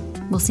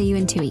 We'll see you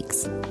in 2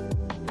 weeks.